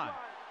 25.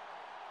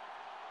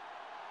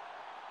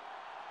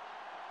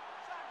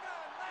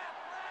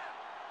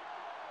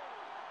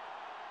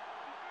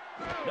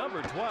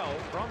 Number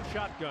 12 from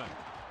shotgun.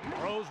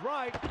 Throws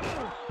right.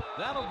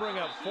 That'll bring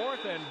up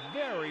 4th and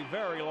very,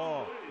 very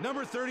long.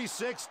 Number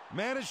 36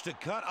 managed to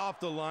cut off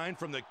the line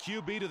from the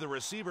QB to the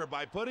receiver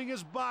by putting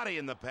his body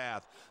in the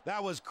path.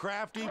 That was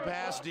crafty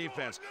pass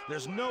defense.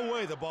 There's no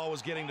way the ball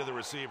was getting to the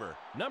receiver.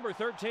 Number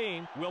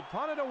 13 will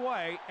punt it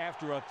away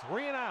after a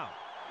 3 and out.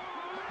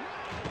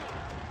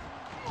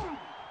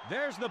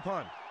 There's the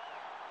punt.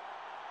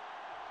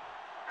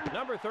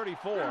 Number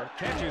 34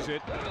 catches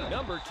it.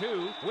 Number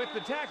 2 with the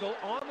tackle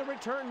on the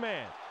return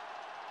man.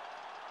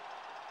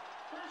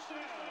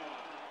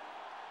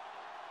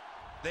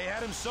 They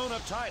had him sewn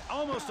up tight,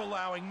 almost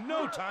allowing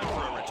no time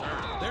for a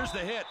return. There's the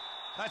hit.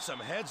 That's some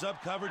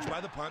heads-up coverage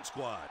by the punt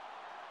squad.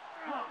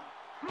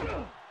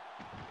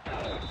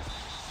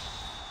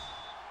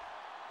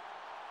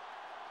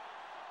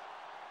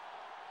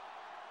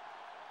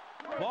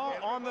 Ball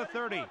on the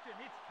 30.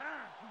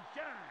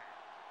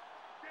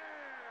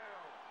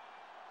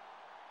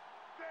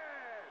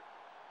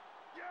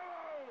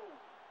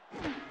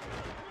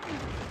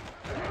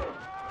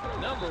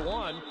 Number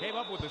 1 came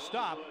up with a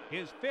stop,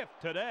 his 5th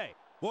today.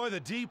 Boy, the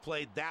D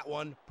played that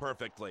one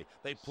perfectly.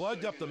 They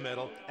plugged up the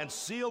middle and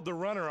sealed the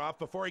runner off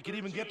before he could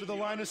even get to the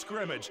line of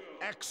scrimmage.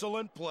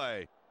 Excellent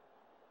play.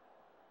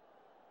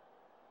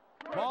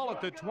 Ball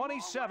at the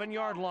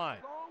 27-yard line.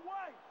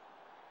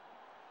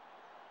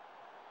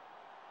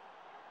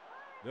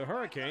 The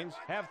Hurricanes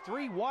have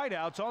 3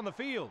 wideouts on the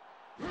field.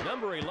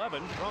 Number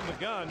 11 from the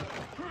gun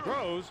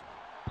throws.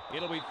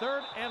 It'll be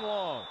 3rd and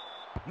long.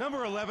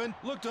 Number 11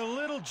 looked a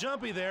little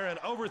jumpy there and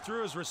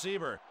overthrew his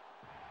receiver.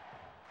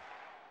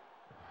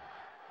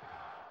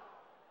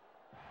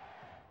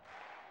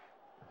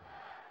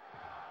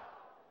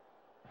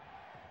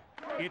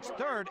 It's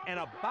 3rd and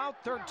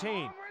about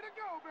 13.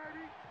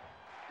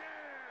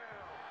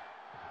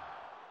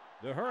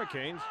 The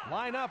Hurricanes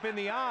line up in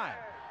the I.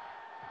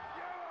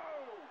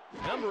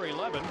 Number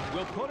 11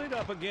 will put it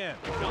up again.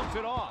 Dumps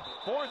it off.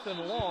 4th and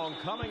long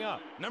coming up.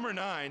 Number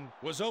 9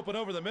 was open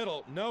over the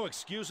middle. No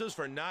excuses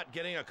for not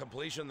getting a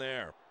completion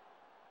there.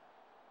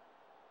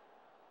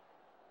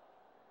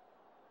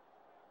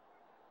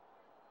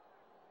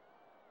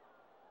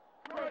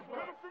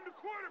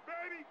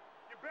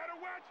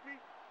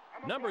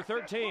 Number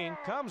 13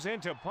 comes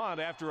into punt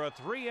after a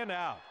 3 and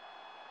out.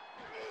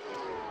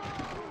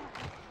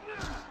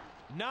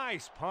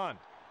 Nice punt.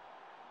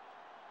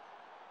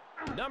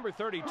 Number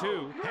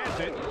 32 has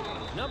it.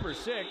 Number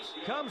 6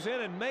 comes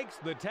in and makes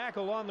the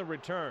tackle on the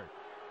return.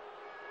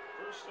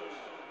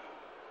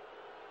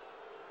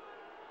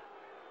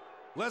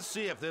 Let's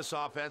see if this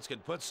offense can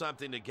put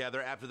something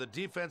together after the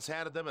defense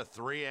handed them a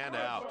 3 and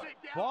out.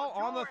 Ball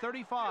on the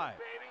 35.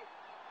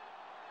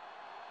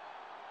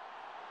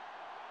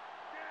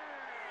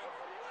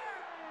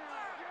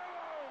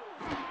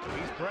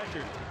 He's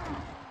pressured.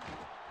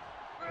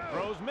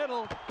 Throws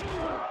middle.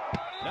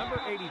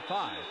 Number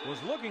 85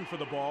 was looking for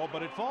the ball,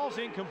 but it falls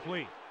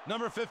incomplete.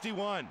 Number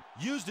 51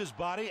 used his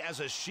body as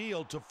a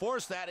shield to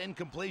force that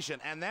incompletion,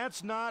 and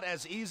that's not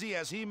as easy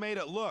as he made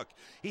it look.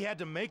 He had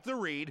to make the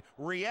read,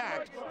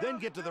 react, then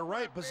get to the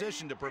right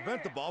position to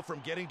prevent the ball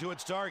from getting to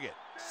its target.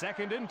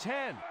 2nd and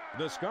 10.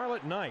 The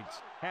Scarlet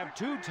Knights have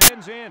 2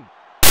 10s in.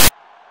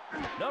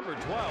 Number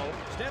 12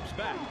 steps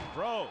back.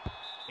 Throw.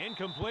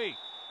 Incomplete.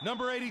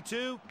 Number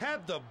 82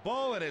 had the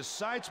ball in his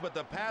sights, but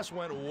the pass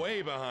went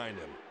way behind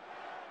him.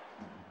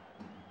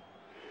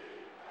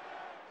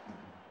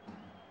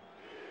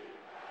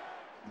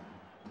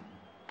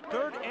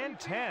 Third and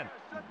 10.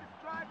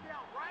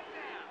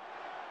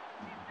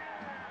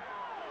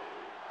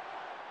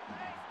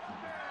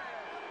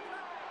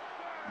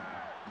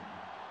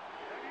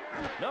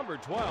 Number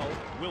 12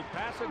 will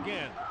pass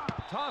again.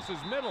 Tosses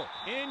middle.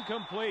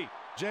 Incomplete.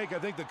 Jake, I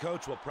think the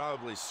coach will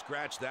probably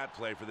scratch that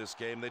play for this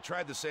game. They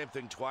tried the same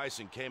thing twice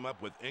and came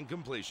up with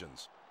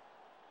incompletions.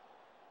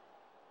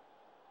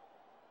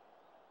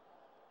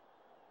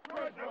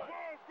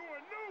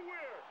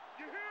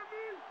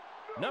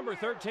 Number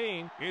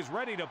 13 is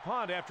ready to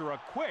punt after a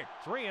quick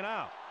 3 and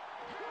out.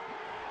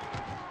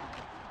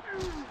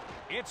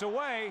 It's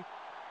away.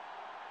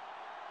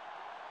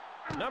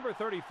 Number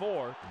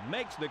 34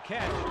 makes the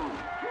catch.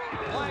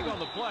 Flag on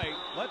the play.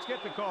 Let's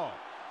get the call.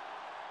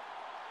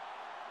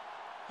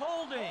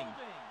 Holding.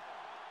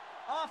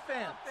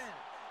 Offense.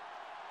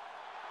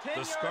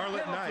 The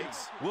Scarlet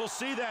Knights will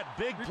see that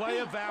big play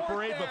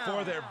evaporate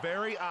before their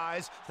very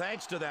eyes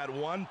thanks to that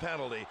one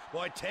penalty.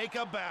 Boy, take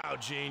a bow,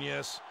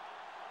 genius.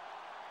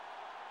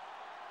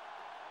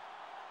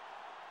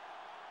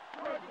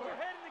 We're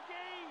ahead in the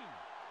game.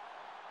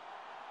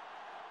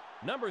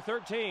 Number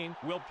 13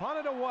 will punt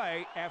it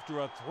away after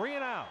a 3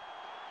 and out.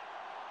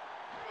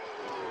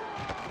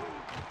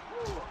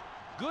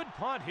 Good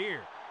punt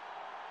here.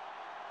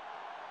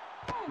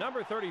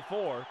 Number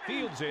 34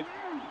 fields it.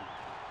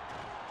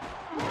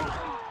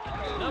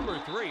 Number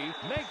 3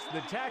 makes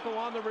the tackle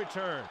on the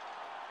return.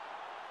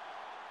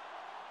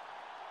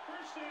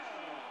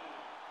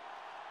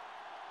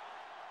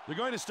 They're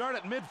going to start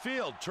at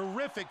midfield.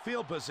 Terrific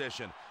field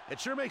position. It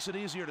sure makes it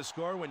easier to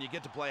score when you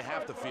get to play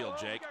half the field,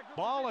 Jake.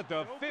 Ball at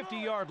the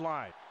 50-yard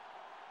line.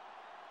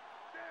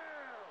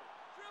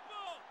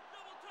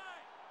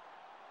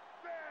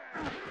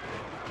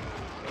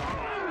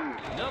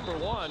 Number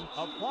 1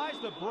 applies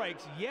the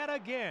brakes yet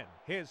again.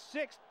 His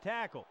 6th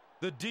tackle.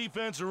 The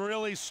defense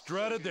really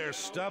strutted their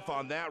stuff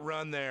on that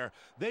run there.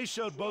 They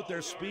showed both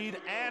their speed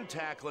and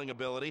tackling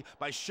ability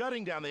by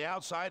shutting down the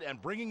outside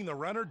and bringing the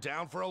runner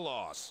down for a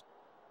loss.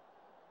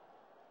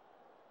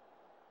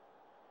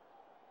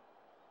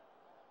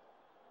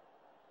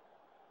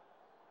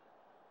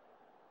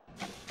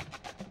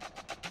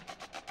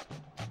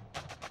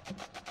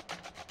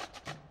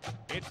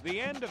 It's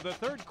the end of the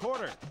 3rd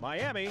quarter.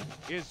 Miami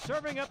is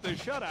serving up the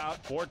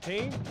shutout,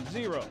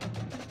 14-0.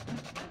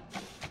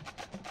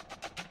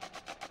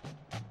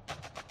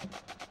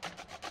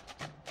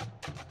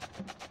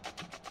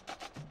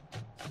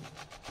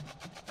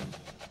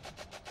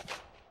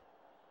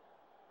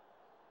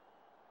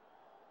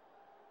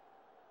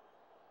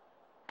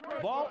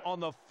 Ball on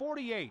the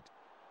 48.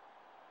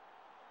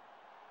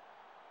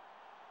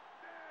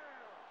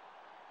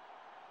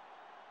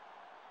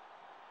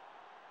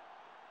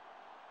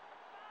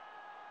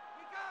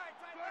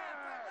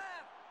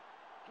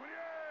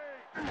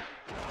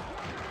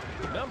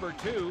 Number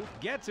 2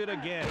 gets it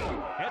again.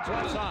 Heads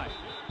right side.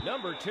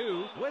 Number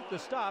 2 with the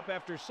stop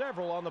after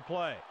several on the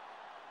play.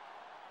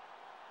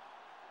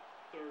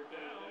 3rd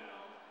down.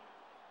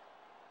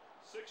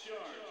 6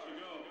 yards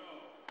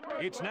to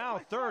go. It's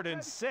now 3rd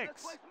and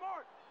 6.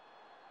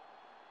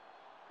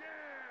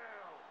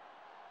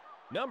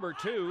 Number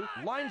 2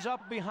 lines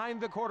up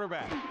behind the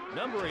quarterback.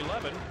 Number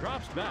 11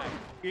 drops back.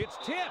 It's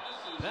tipped.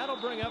 That'll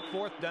bring up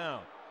 4th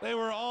down. They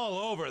were all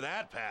over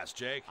that pass,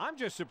 Jake. I'm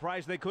just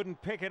surprised they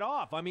couldn't pick it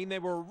off. I mean, they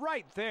were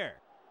right there.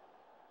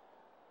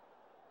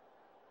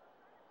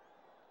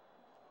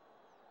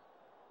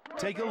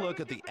 Take a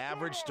look at the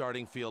average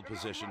starting field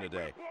position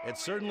today. It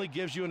certainly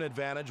gives you an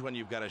advantage when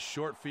you've got a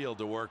short field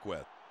to work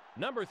with.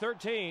 Number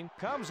 13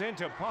 comes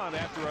into punt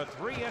after a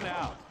 3 and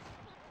out.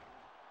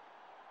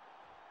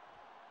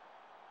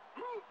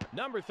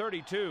 Number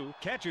 32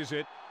 catches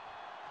it.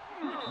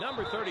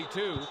 Number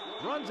 32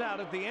 runs out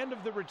at the end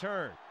of the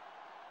return.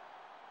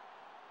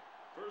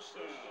 1st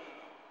down.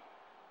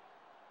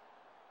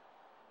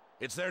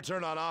 It's their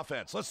turn on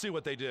offense. Let's see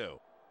what they do.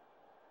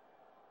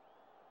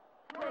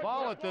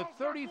 Ball at the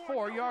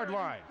 34-yard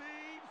line.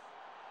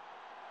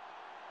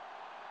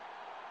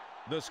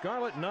 The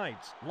Scarlet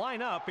Knights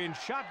line up in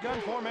shotgun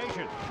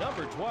formation.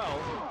 Number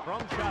 12 from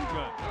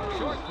shotgun.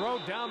 Short throw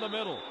down the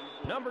middle.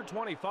 Number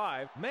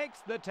 25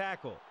 makes the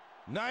tackle.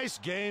 Nice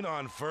gain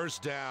on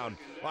 1st down.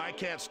 Well, I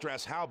can't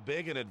stress how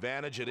big an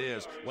advantage it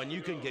is when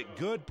you can get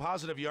good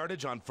positive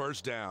yardage on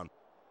 1st down.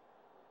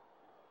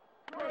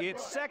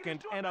 It's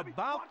 2nd and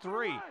about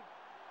 3.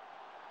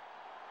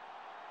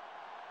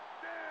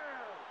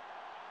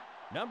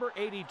 Number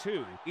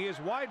 82 is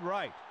wide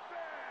right.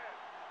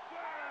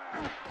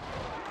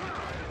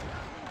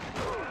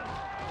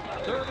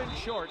 Third and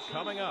short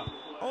coming up.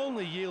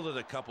 Only yielded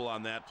a couple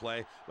on that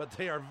play, but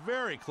they are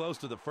very close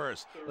to the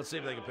first. Let's see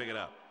if they can pick it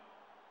up.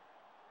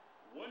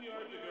 1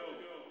 yard to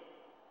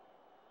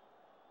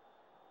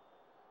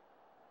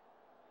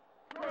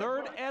go.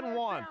 Third and 1.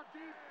 Playing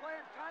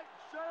tight,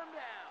 shut him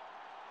down.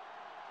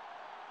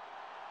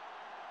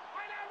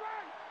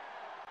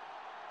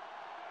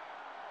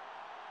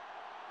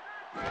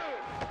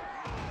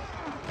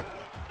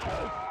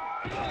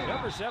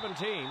 Number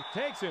 17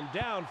 takes him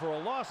down for a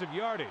loss of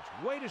yardage.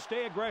 Way to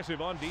stay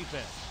aggressive on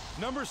defense.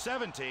 Number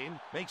 17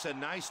 makes a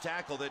nice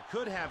tackle that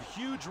could have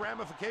huge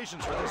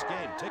ramifications for this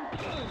game.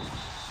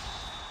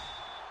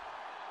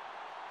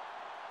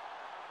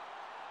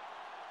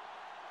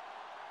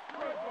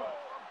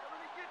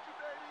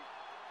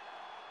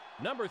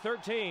 Number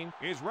 13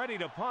 is ready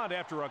to punt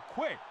after a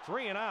quick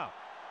 3 and out.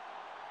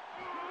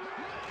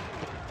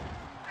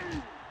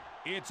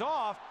 It's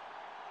off.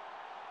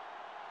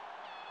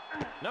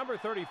 Number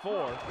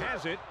 34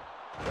 has it.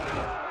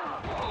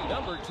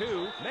 Number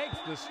 2 makes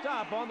the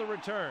stop on the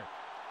return.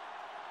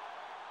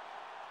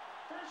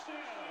 First down.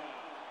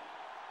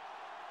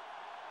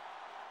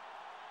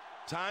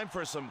 Time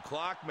for some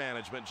clock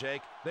management,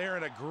 Jake. They're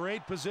in a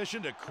great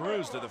position to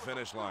cruise to the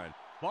finish line.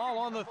 Ball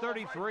on the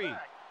 33.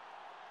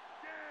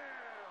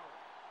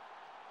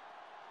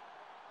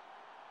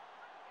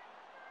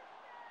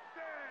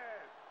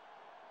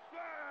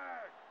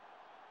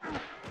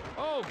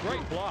 Oh,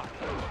 great block.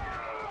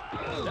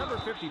 Number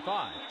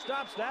 55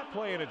 stops that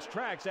play in its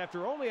tracks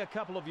after only a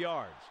couple of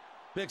yards.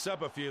 Picks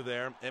up a few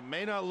there. It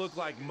may not look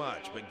like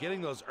much, but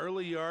getting those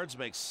early yards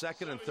makes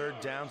second and third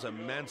downs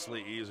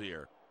immensely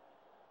easier.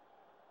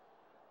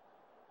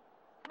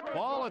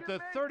 Ball at the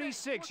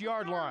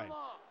 36-yard line.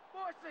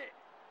 Force it.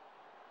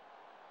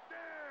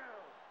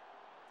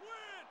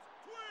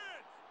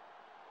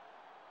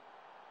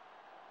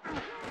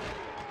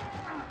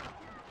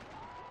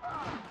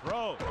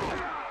 Throw.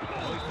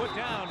 Well, he's put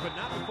down, but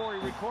not before he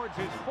records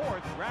his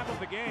 4th grab of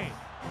the game.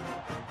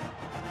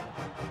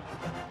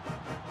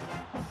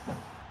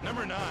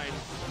 Number 9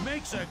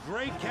 makes a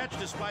great catch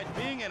despite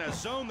being in a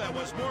zone that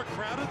was more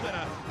crowded than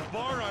a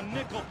bar on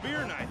nickel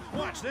beer night.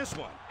 Watch this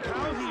one.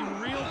 How he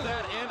reeled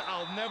that in,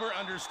 I'll never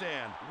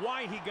understand.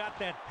 Why he got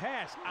that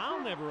pass,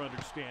 I'll never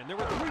understand. There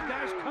were 3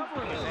 guys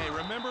covering him. Hey,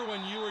 remember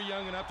when you were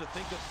young enough to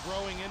think that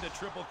throwing into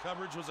triple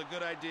coverage was a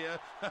good idea?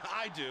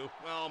 I do,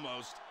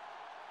 almost.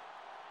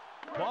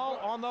 Ball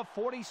on the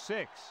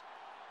 46.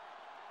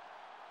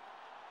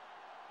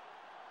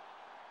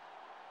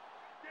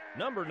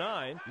 Number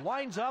 9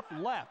 lines up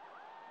left.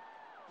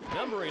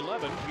 Number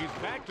 11, he's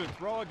back to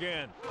throw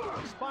again.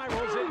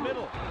 Spirals in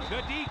middle.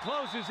 The D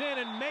closes in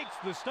and makes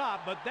the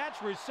stop, but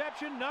that's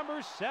reception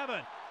number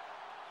 7.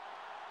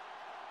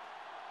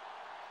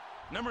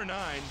 Number 9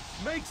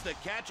 makes the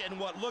catch in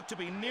what looked to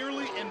be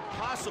nearly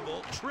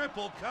impossible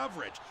triple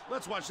coverage.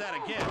 Let's watch that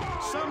again.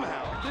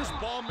 Somehow, this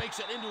ball makes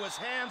it into his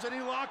hands and he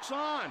locks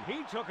on.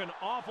 He took an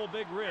awful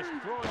big risk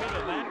throwing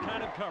into that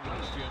kind of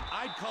coverage, Jim.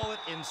 I'd call it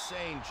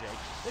insane, Jake.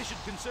 They should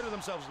consider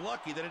themselves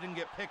lucky that it didn't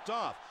get picked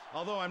off,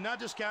 although I'm not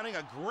discounting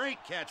a great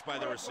catch by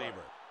the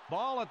receiver.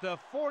 Ball at the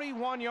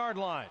 41-yard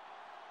line.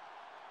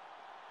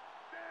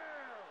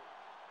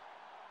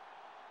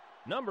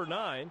 Number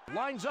 9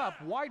 lines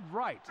up wide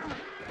right.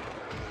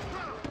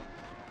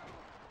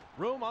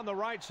 Room on the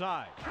right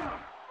side.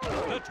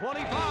 The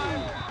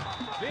 25.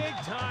 Big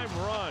time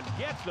run.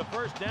 Gets the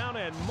first down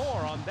and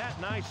more on that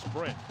nice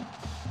sprint.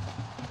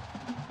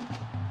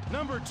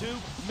 Number 2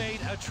 made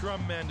a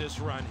tremendous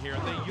run here.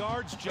 The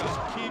yards just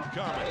keep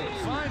coming.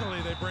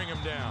 Finally, they bring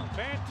him down.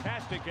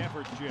 Fantastic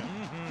effort, Jim.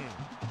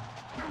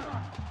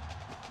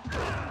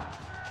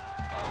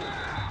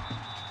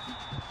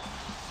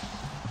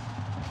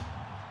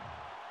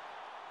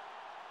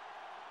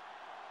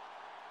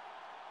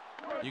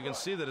 You can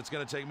see that it's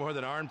going to take more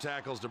than arm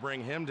tackles to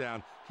bring him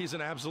down. He's an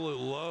absolute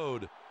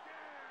load.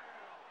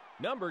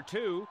 Number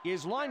 2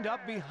 is lined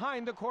up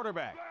behind the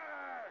quarterback.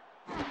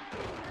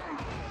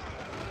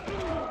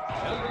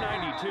 Number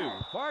 92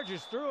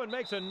 barges through and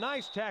makes a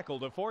nice tackle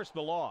to force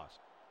the loss.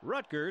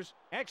 Rutgers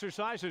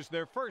exercises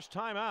their first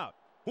timeout.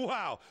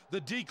 Wow,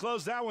 the D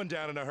closed that one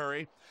down in a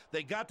hurry.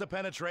 They got the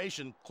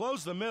penetration,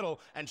 closed the middle,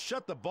 and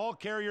shut the ball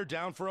carrier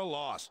down for a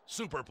loss.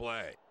 Super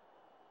play.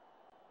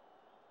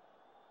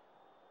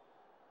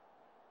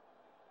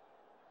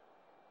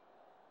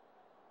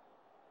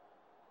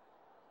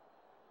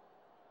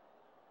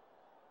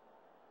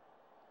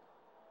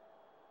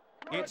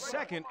 It's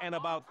second and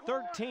about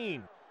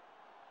 13.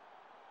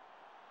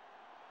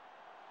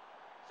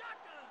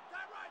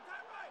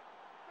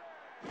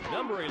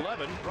 Number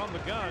 11 from the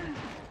gun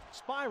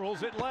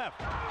spirals it left.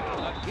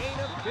 A gain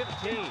of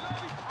 15.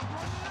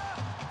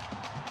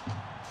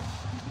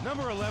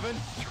 Number 11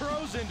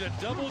 throws into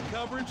double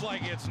coverage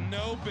like it's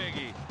no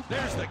biggie.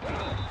 There's the...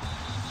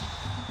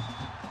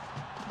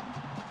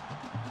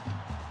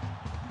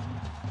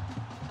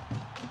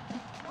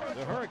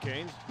 The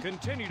Hurricanes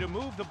continue to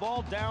move the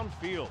ball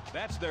downfield.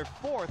 That's their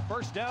 4th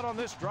first down on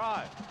this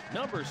drive.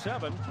 Number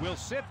 7 will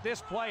sit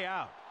this play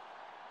out.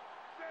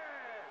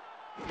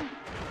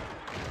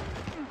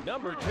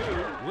 Number 2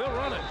 will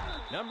run it.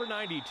 Number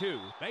 92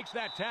 makes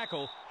that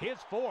tackle his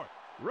fourth.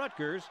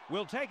 Rutgers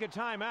will take a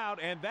timeout,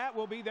 and that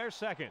will be their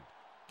second.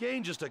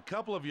 Gain just a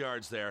couple of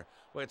yards there.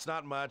 Well, it's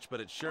not much,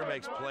 but it sure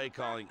makes play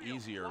calling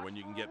easier when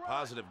you can get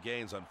positive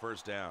gains on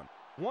first down.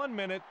 1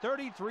 minute,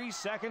 33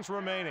 seconds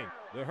remaining.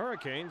 The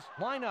Hurricanes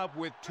line up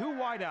with 2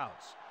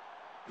 wideouts.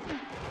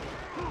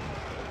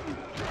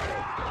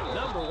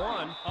 Number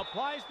 1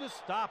 applies the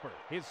stopper,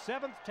 his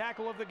 7th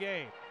tackle of the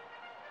game.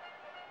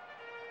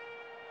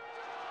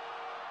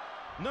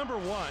 Number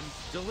 1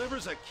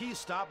 delivers a key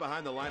stop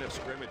behind the line of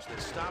scrimmage that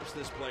stops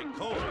this play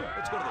cold.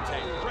 Let's go to the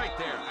tape. Right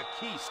there, a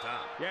key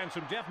stop. Yeah, and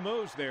some deft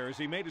moves there as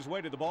he made his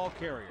way to the ball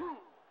carrier.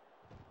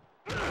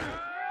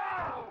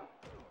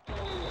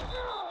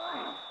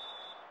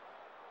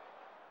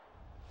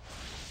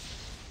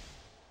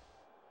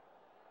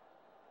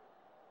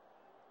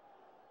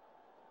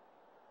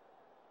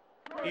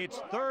 It's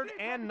 3rd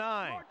and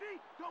 9.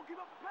 Don't give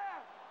up the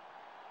pass.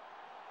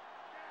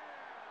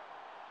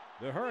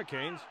 The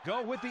Hurricanes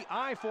go with the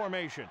I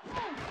formation.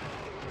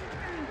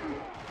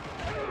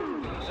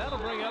 That'll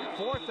bring up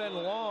 4th and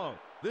long.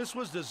 This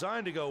was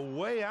designed to go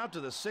way out to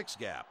the 6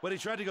 gap, but he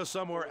tried to go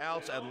somewhere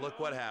else, and look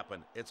what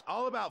happened. It's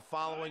all about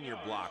following your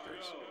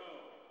blockers.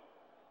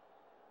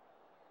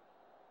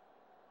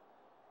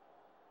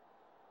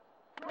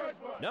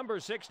 Number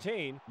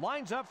 16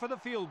 lines up for the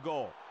field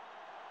goal.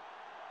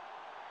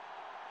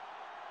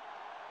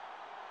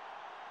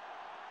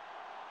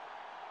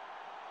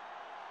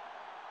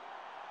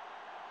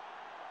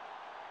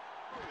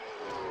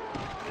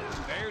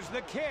 There's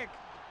the kick.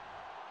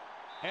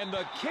 And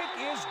the kick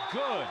is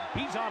good.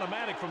 He's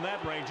automatic from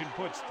that range and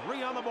puts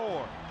 3 on the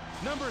board.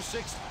 Number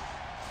 6.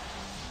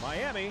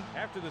 Miami,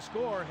 after the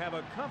score, have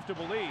a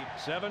comfortable lead,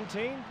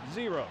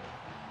 17-0.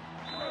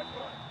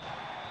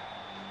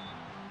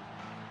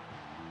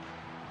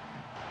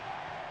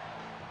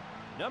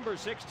 Number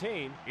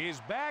 16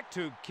 is back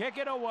to kick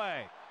it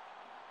away.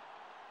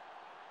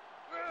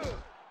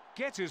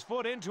 Gets his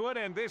foot into it,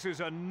 and this is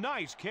a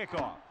nice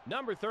kickoff.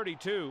 Number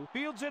 32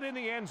 fields it in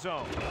the end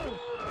zone.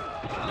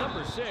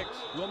 Number 6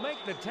 will make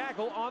the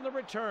tackle on the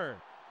return.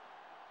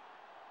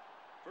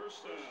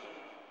 First down.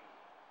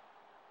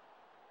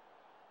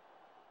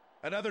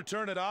 Another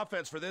turn at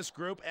offense for this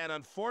group, and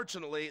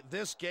unfortunately,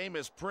 this game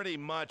is pretty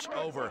much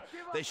over.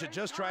 They should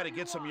just try to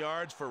get some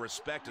yards for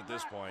respect at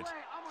this point.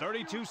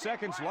 32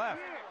 seconds left.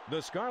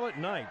 The Scarlet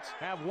Knights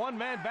have 1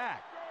 man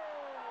back.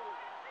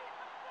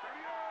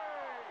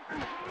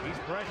 He's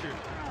pressured.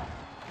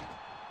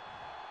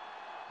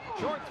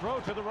 Short throw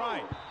to the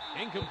right.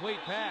 Incomplete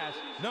pass.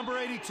 Number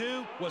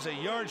 82 was a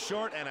yard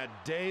short and a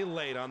day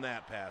late on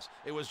that pass.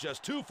 It was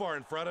just too far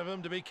in front of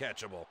him to be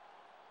catchable.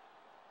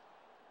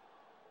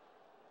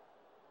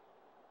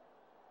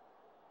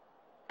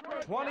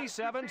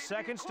 .27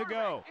 seconds to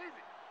go.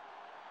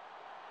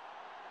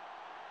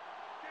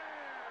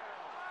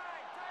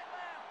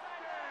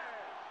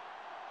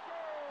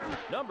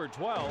 Number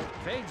 12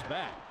 fades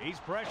back. He's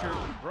pressured.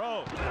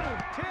 Throw.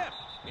 Tip.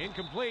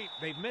 Incomplete.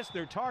 They've missed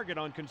their target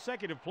on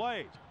consecutive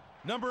plays.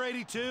 Number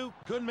 82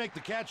 couldn't make the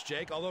catch,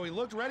 Jake, although he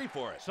looked ready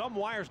for it. Some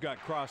wires got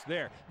crossed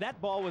there.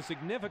 That ball was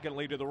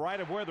significantly to the right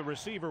of where the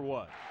receiver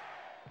was.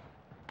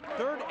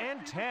 3rd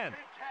and 10.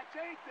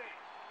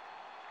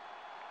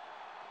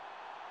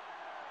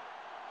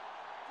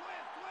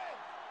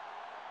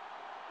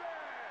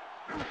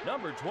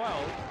 Number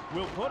 12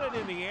 will put it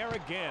in the air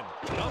again.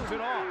 Dumps it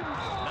off.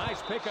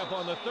 Nice pickup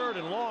on the 3rd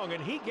and long,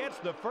 and he gets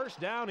the first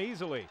down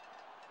easily.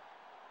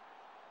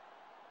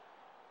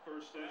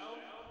 First down.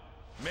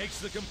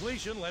 Makes the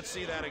completion. Let's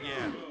see that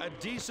again. A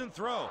decent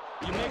throw.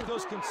 You make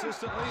those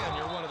consistently, and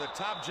you're one of the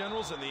top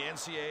generals in the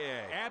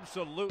NCAA.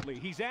 Absolutely.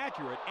 He's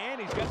accurate,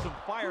 and he's got some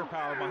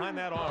firepower behind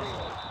that arm.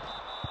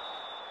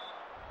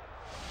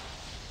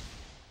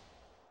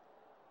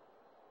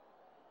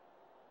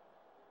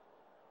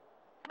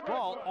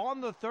 Ball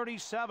on the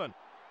 37.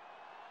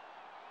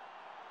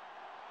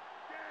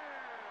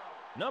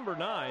 Number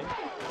 9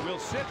 will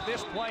sit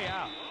this play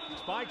out.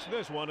 Spikes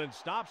this one and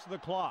stops the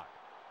clock.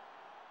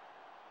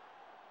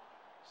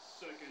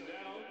 Second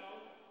down.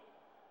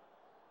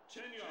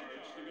 10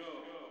 yards to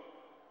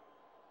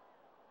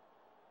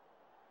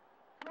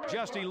go.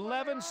 Just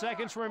 11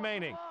 seconds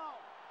remaining.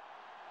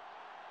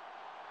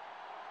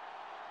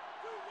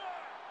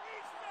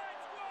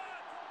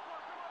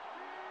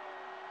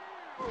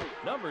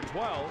 Number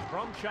 12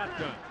 from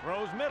shotgun.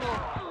 Throws middle.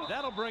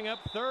 That'll bring up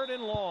 3rd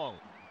and long.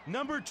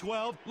 Number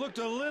 12 looked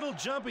a little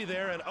jumpy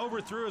there and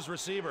overthrew his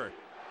receiver.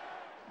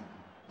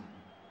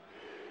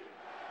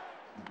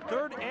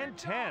 3rd and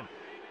 10.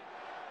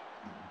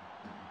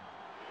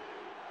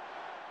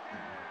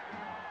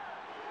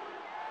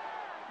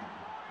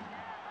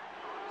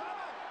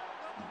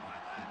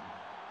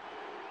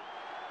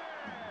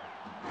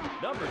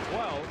 Number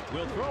 12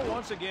 will throw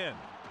once again.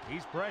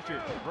 He's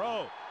pressured.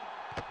 Throw.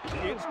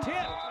 It's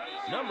tipped.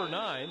 Number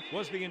 9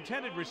 was the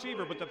intended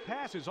receiver, but the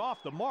pass is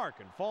off the mark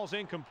and falls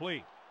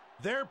incomplete.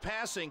 Their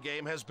passing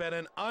game has been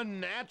an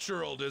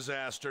unnatural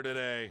disaster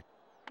today.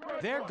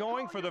 They're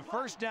going for the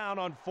first down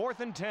on 4th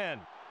and 10.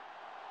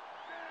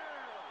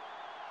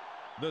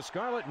 The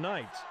Scarlet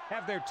Knights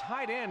have their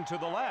tight end to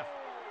the left.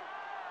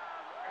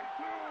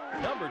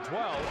 Number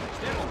 12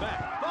 steps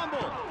back.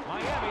 Fumble.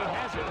 Miami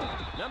has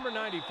it. Number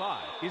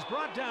 95 is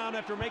brought down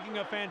after making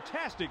a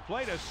fantastic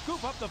play to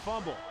scoop up the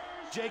fumble.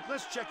 Jake,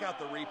 let's check out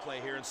the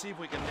replay here and see if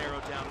we can narrow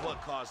down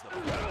what caused the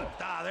fumble.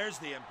 There's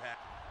the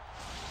impact.